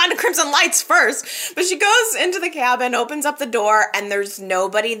have just gone to Crimson Lights first, but she goes into the cabin, opens up the door, and there's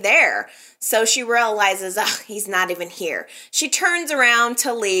nobody there. So she realizes, he's not even here. She turns around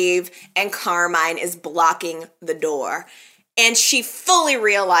to leave, and Carmine is blocking the door. And she fully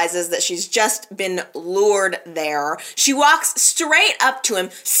realizes that she's just been lured there. She walks straight up to him,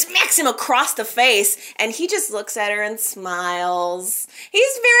 smacks him across the face, and he just looks at her and smiles.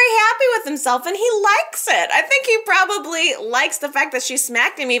 He's very happy with himself, and he likes it. I think he probably likes the fact that she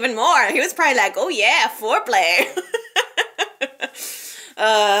smacked him even more. He was probably like, oh yeah, foreplay.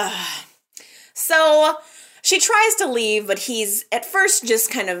 So she tries to leave, but he's at first just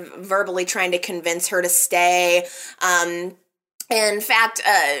kind of verbally trying to convince her to stay. In fact,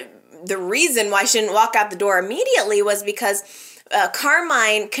 the reason why she didn't walk out the door immediately was because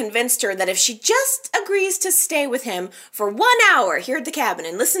Carmine convinced her that if she just agrees to stay with him for 1 hour here at the cabin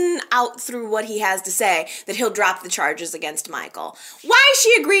and listen out through what he has to say, that he'll drop the charges against Michael. Why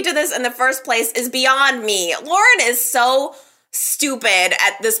she agreed to this in the first place is beyond me. Lauren is so stupid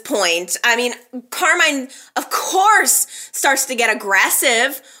at this point. I mean, Carmine, of course, starts to get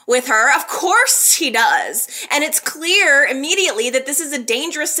aggressive with her. Of course he does. And it's clear immediately that this is a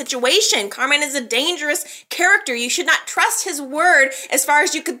dangerous situation. Carmine is a dangerous character. You should not trust his word as far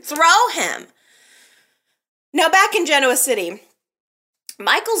as you could throw him. Now, back in Genoa City,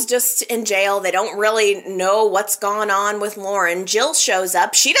 Michael's just in jail. They don't really know what's gone on with Lauren. Jill shows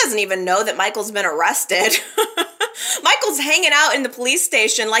up. She doesn't even know that Michael's been arrested. Michael's hanging out in the police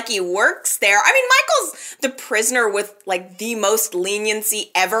station like he works there. I mean, Michael's the prisoner with, like, the most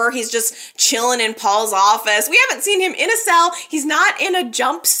leniency ever. He's just chilling in Paul's office. We haven't seen him in a cell. He's not in a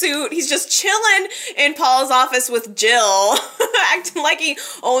jumpsuit. He's just chilling in Paul's office with Jill, acting like he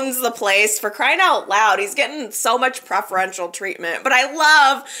owns the place. For crying out loud, he's getting so much preferential treatment. But I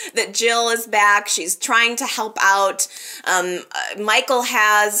love that Jill is back. She's trying to help out. Michael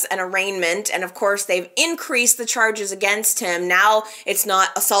has an arraignment, and of course, they've increased the charges against him. Now it's not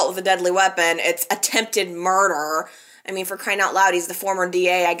assault with a deadly weapon, it's attempted murder. I mean, for crying out loud, he's the former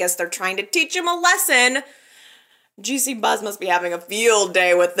DA. I guess they're trying to teach him a lesson. GC Buzz must be having a field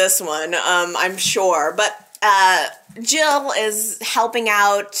day with this one, I'm sure. But Jill is helping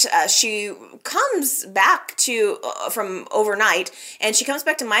out. She comes back from overnight, and she comes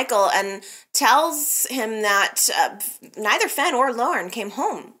back to Michael and tells him that neither Fenn or Lauren came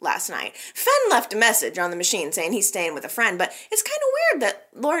home last night. Fenn left a message on the machine saying he's staying with a friend, but it's kind of weird that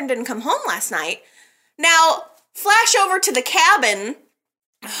Lauren didn't come home last night. Now, flash over to the cabin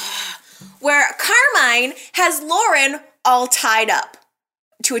where Carmine has Lauren all tied up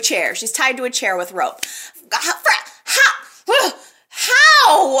to a chair. She's tied to a chair with rope.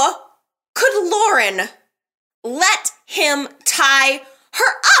 How could Lauren let him tie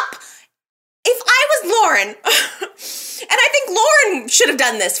her up? If I was Lauren, and I think Lauren should have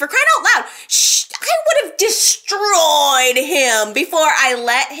done this, for crying out loud, I would have destroyed him before I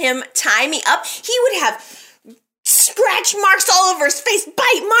let him tie me up. He would have scratch marks all over his face,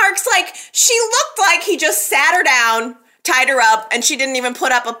 bite marks. Like, she looked like he just sat her down, tied her up, and she didn't even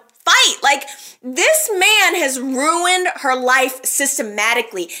put up a fight. Like, this man has ruined her life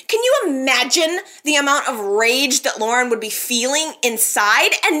systematically. Can you imagine the amount of rage that Lauren would be feeling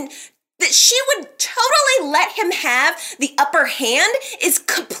inside? And that she would totally let him have the upper hand is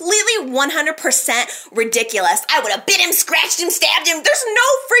completely 100% ridiculous. I would have bit him, scratched him, stabbed him. There's no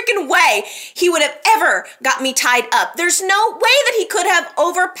freaking way he would have ever got me tied up. There's no way that he could have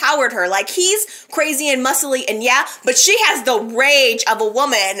overpowered her. Like, he's crazy and muscly, and yeah, but she has the rage of a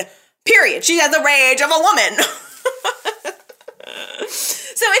woman, period. She has the rage of a woman.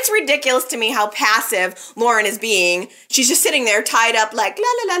 So it's ridiculous to me how passive Lauren is being. She's just sitting there tied up like la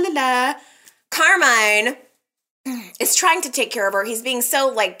la la la la. Carmine is trying to take care of her. He's being so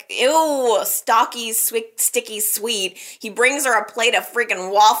like, ew, stocky, sticky sweet. He brings her a plate of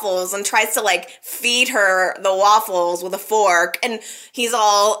freaking waffles and tries to like feed her the waffles with a fork. And he's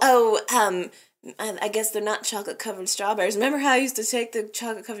all, I guess they're not chocolate-covered strawberries. Remember how I used to take the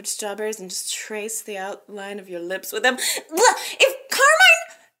chocolate-covered strawberries and just trace the outline of your lips with them? If Carmine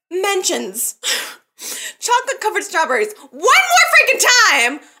mentions chocolate-covered strawberries one more freaking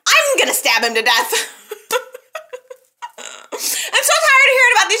time, I'm gonna stab him to death. I'm so tired of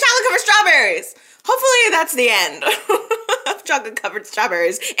hearing about these chocolate-covered strawberries. Hopefully that's the end of chocolate-covered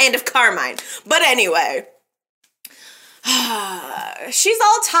strawberries and of Carmine. But anyway, she's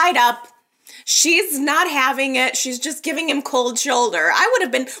all tied up. She's not having it. She's just giving him cold shoulder. I would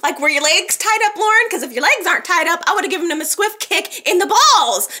have been like, were your legs tied up, Lauren? Because if your legs aren't tied up, I would have given him a swift kick in the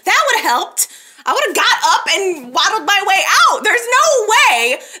balls. That would have helped. I would have got up and waddled my way out. There's no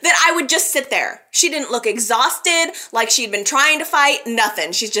way that I would just sit there. She didn't look exhausted, like she'd been trying to fight,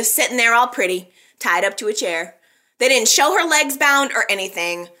 nothing. She's just sitting there all pretty, tied up to a chair. They didn't show her legs bound or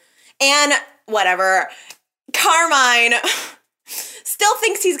anything. And whatever. Carmine still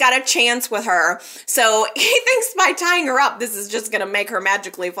thinks he's got a chance with her. So he thinks by tying her up, this is just going to make her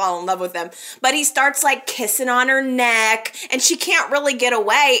magically fall in love with him. But he starts like kissing on her neck and she can't really get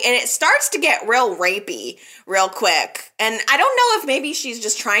away. And it starts to get real rapey real quick. And I don't know if maybe she's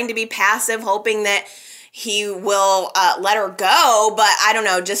just trying to be passive, hoping that he will let her go. But I don't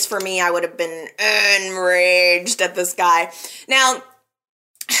know. Just for me, I would have been enraged at this guy. Now,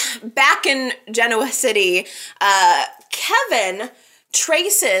 back in Genoa City, Kevin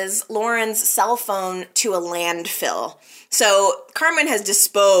traces Lauren's cell phone to a landfill. So Carmine has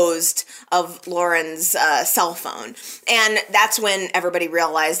disposed of Lauren's cell phone. And that's when everybody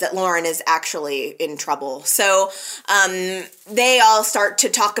realized that Lauren is actually in trouble. So they all start to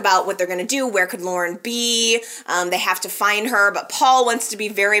talk about what they're going to do. Where could Lauren be? They have to find her. But Paul wants to be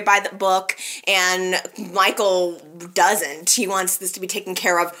very by the book. And Michael doesn't. He wants this to be taken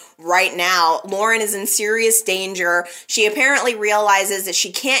care of right now. Lauren is in serious danger. She apparently realizes that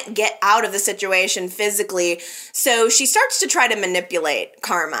she can't get out of the situation physically. So she starts to try to manipulate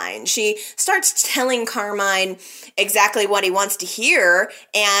Carmine. She starts telling Carmine exactly what he wants to hear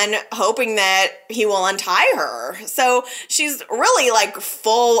and hoping that he will untie her. So she's really like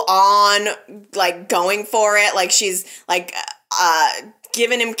full on like going for it. Like she's like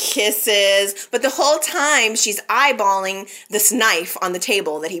giving him kisses, but the whole time she's eyeballing this knife on the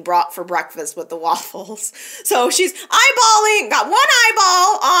table that he brought for breakfast with the waffles. So she's eyeballing, got one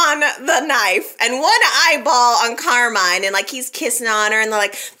eyeball on the knife and one eyeball on Carmine, and like he's kissing on her and they're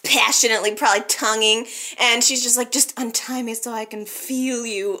like passionately probably tonguing, and she's just like, just untie me so I can feel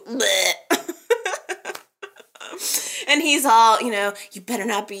you. And he's all, you better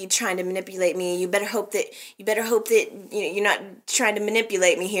not be trying to manipulate me. You better hope that you're not trying to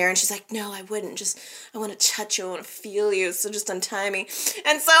manipulate me here. And she's like, no, I wouldn't. I want to touch you. I want to feel you. So just untie me.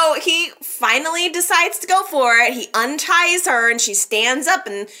 And so he finally decides to go for it. He unties her and she stands up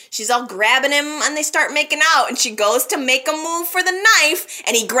and she's all grabbing him and they start making out. And she goes to make a move for the knife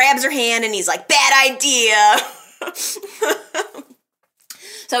and he grabs her hand and he's like, bad idea.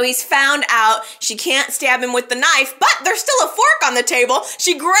 So he's found out she can't stab him with the knife, but there's still a fork on the table.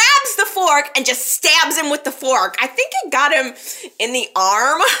 She grabs the fork and just stabs him with the fork. I think it got him in the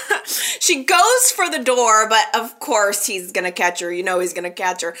arm. She goes for the door, but of course he's going to catch her. He's going to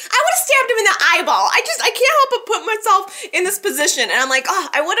catch her. I would have stabbed him in the eyeball. I can't help but put myself in this position. And I'm like,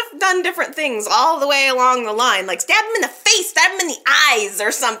 I would have done different things all the way along the line. Like stab him in the face, stab him in the eyes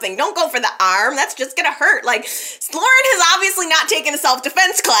or something. Don't go for the arm. That's just going to hurt. Like Lauren has obviously not taken a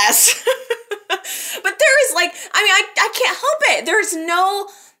self-defense class. But there is I can't help it. There's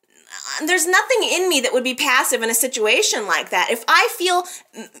nothing in me that would be passive in a situation like that. If I feel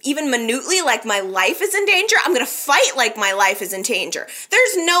even minutely like my life is in danger, I'm going to fight like my life is in danger.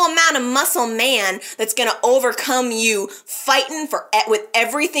 There's no amount of muscle man that's going to overcome you fighting with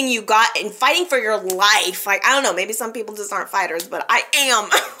everything you got and fighting for your life. Like, I don't know, maybe some people just aren't fighters, but I am.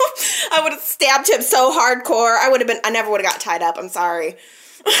 I would have stabbed him so hardcore. I never would have got tied up. I'm sorry.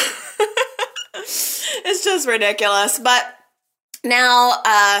 It's just ridiculous. But now,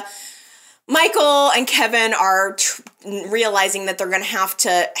 Michael and Kevin are realizing that they're going to have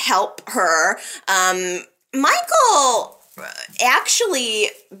to help her. Michael actually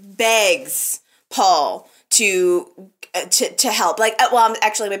begs Paul to help.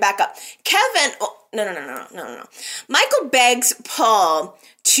 Let me back up. Kevin, no. Michael begs Paul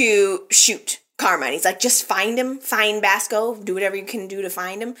to shoot Carmine. He's like, just find him, find Basco, do whatever you can do to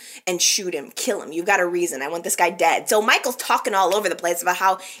find him, and shoot him, kill him. You've got a reason. I want this guy dead. So Michael's talking all over the place about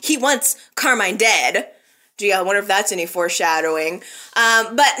how he wants Carmine dead. Gee, I wonder if that's any foreshadowing.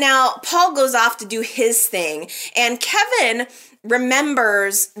 But now Paul goes off to do his thing, and Kevin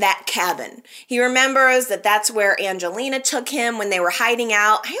remembers that cabin. He remembers that that's where Angelina took him when they were hiding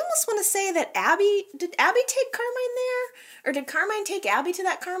out. I almost want to say that did Abby take Carmine there? Or did Carmine take Abby to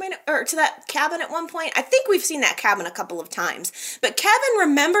that cabin at one point? I think we've seen that cabin a couple of times. But Kevin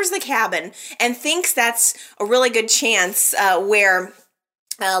remembers the cabin and thinks that's a really good chance where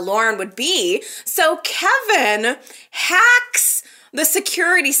Lauren would be. So Kevin hacks the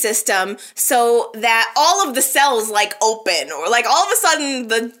security system so that all of the cells like open, or like all of a sudden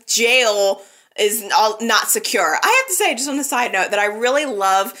the jail is not secure. I have to say, just on the side note, that I really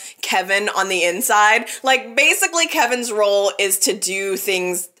love Kevin on the inside. Like, basically Kevin's role is to do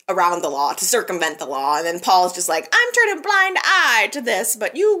things around the law, to circumvent the law, and then Paul's just like, I'm turning a blind eye to this,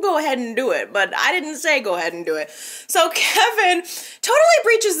 but you go ahead and do it, but I didn't say go ahead and do it. So Kevin totally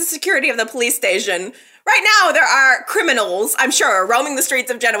breaches the security of the police station. Right now, there are criminals, I'm sure, roaming the streets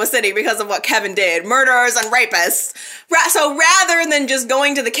of Genoa City because of what Kevin did. Murderers and rapists. So rather than just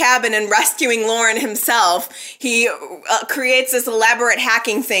going to the cabin and rescuing Lauren himself, he creates this elaborate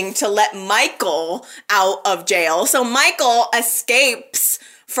hacking thing to let Michael out of jail. So Michael escapes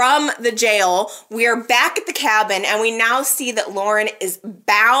from the jail. We are back at the cabin, and we now see that Lauren is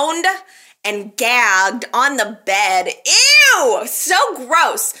bound and gagged on the bed. Ew! So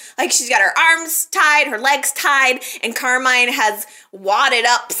gross. Like, she's got her arms tied, her legs tied, and Carmine has wadded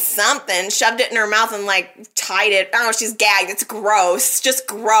up something, shoved it in her mouth and, like, tied it. Oh, she's gagged. It's gross. Just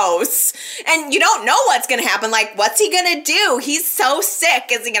gross. And you don't know what's gonna happen. Like, what's he gonna do? He's so sick.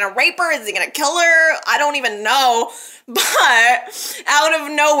 Is he gonna rape her? Is he gonna kill her? I don't even know. But out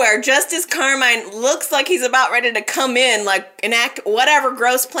of nowhere, just as Carmine looks like he's about ready to come in, like enact whatever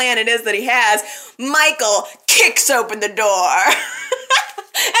gross plan it is that he has, Michael kicks open the door.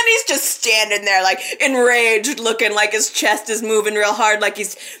 And he's just standing there, like, enraged, looking like his chest is moving real hard, like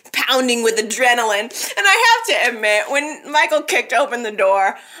he's pounding with adrenaline. And I have to admit, when Michael kicked open the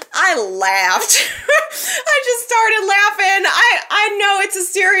door, I laughed. I just started laughing. I know it's a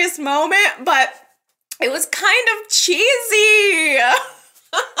serious moment, but it was kind of cheesy.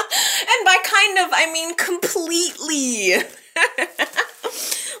 And by kind of, I mean completely.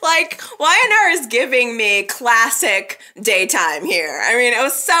 Like, Y&R is giving me classic daytime here. I mean, it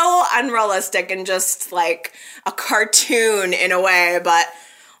was so unrealistic and just like a cartoon in a way, but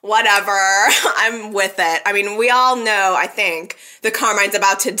whatever. I'm with it. I mean, we all know, I think, that Carmine's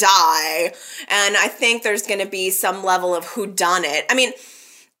about to die, and I think there's going to be some level of whodunit. I mean,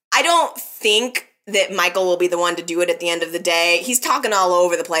 I don't think that Michael will be the one to do it at the end of the day. He's talking all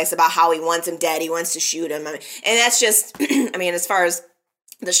over the place about how he wants him dead, he wants to shoot him, and that's just, I mean, as far as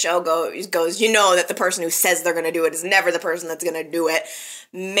the show goes, you know that the person who says they're going to do it is never the person that's going to do it.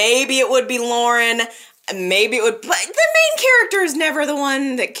 Maybe it would be Lauren, maybe it would, but the main character is never the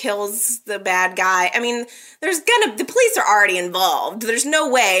one that kills the bad guy. I mean, the police are already involved. There's no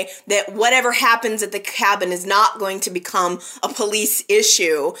way that whatever happens at the cabin is not going to become a police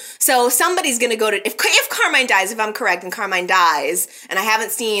issue. So somebody's going to go to, if Carmine dies, if I'm correct, and Carmine dies, and I haven't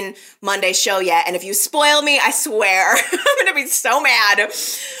seen Monday's show yet, and if you spoil me, I swear, I'm going to be so mad.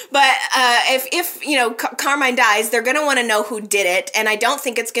 But if you know, Carmine dies, they're going to want to know who did it, and I don't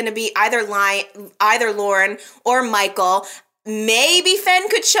think it's going to be either Lauren or Michael. Maybe Fenn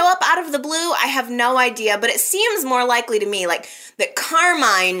could show up out of the blue. I have no idea, but it seems more likely to me like that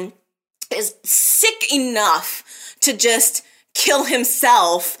Carmine is sick enough to just kill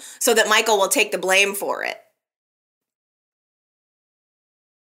himself so that Michael will take the blame for it.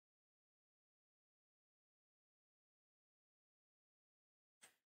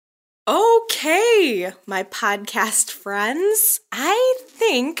 Okay, my podcast friends, I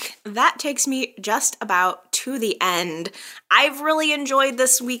think that takes me just about to the end. I've really enjoyed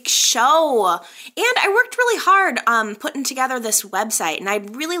this week's show, and I worked really hard putting together this website, and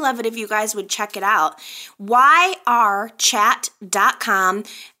I'd really love it if you guys would check it out. yrchat.com.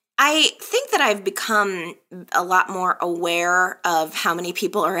 I think that I've become a lot more aware of how many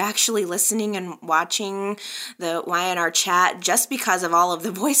people are actually listening and watching the Y&R chat just because of all of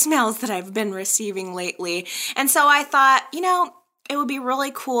the voicemails that I've been receiving lately. And so I thought, you know, it would be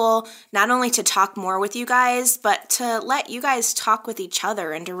really cool not only to talk more with you guys, but to let you guys talk with each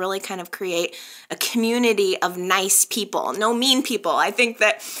other and to really kind of create a community of nice people, no mean people. I think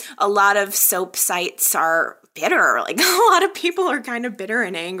that a lot of soap sites are bitter. Like, a lot of people are kind of bitter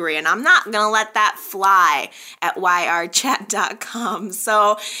and angry, and I'm not gonna let that fly at yrchat.com.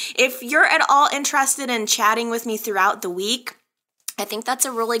 So if you're at all interested in chatting with me throughout the week, I think that's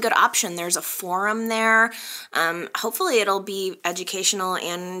a really good option. There's a forum there. Hopefully it'll be educational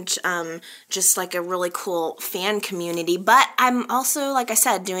and just like a really cool fan community. But I'm also, like I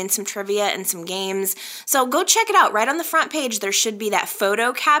said, doing some trivia and some games. So go check it out. Right on the front page, there should be that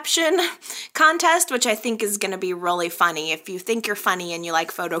photo caption contest, which I think is going to be really funny. If you think you're funny and you like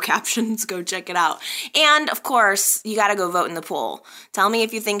photo captions, go check it out. And of course, you got to go vote in the poll. Tell me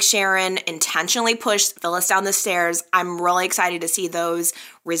if you think Sharon intentionally pushed Phyllis down the stairs. I'm really excited to see those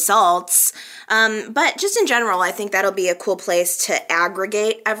results. But just in general, I think that'll be a cool place to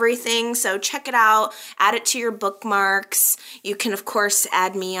aggregate everything. So check it out, add it to your bookmarks. You can, of course,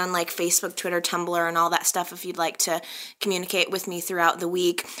 add me on like Facebook, Twitter, Tumblr, and all that stuff if you'd like to communicate with me throughout the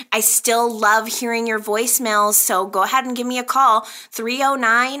week. I still love hearing your voicemails, so go ahead and give me a call,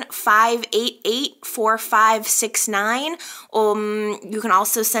 309-588-4569. You can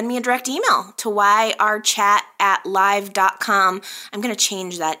also send me a direct email to yrchat@live.com. I'm going to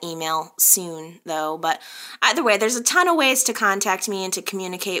change that email soon, though, but either way, there's a ton of ways to contact me and to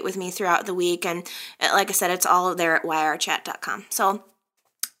communicate with me throughout the week, and like I said, it's all there at yrchat.com. So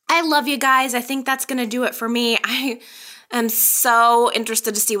I love you guys. I think that's going to do it for me. I'm so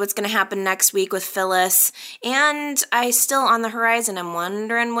interested to see what's going to happen next week with Phyllis, and I still on the horizon. I'm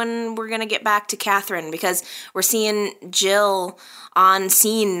wondering when we're going to get back to Catherine, because we're seeing Jill on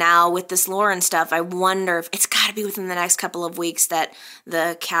scene now with this Lauren stuff. I wonder if it's got to be within the next couple of weeks that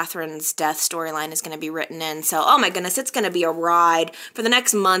the Catherine's death storyline is going to be written in. So, oh my goodness, it's going to be a ride. For the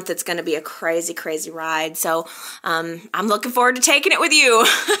next month, it's going to be a crazy, crazy ride. So, I'm looking forward to taking it with you.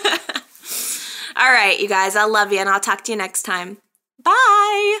 All right, you guys, I love you, and I'll talk to you next time.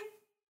 Bye!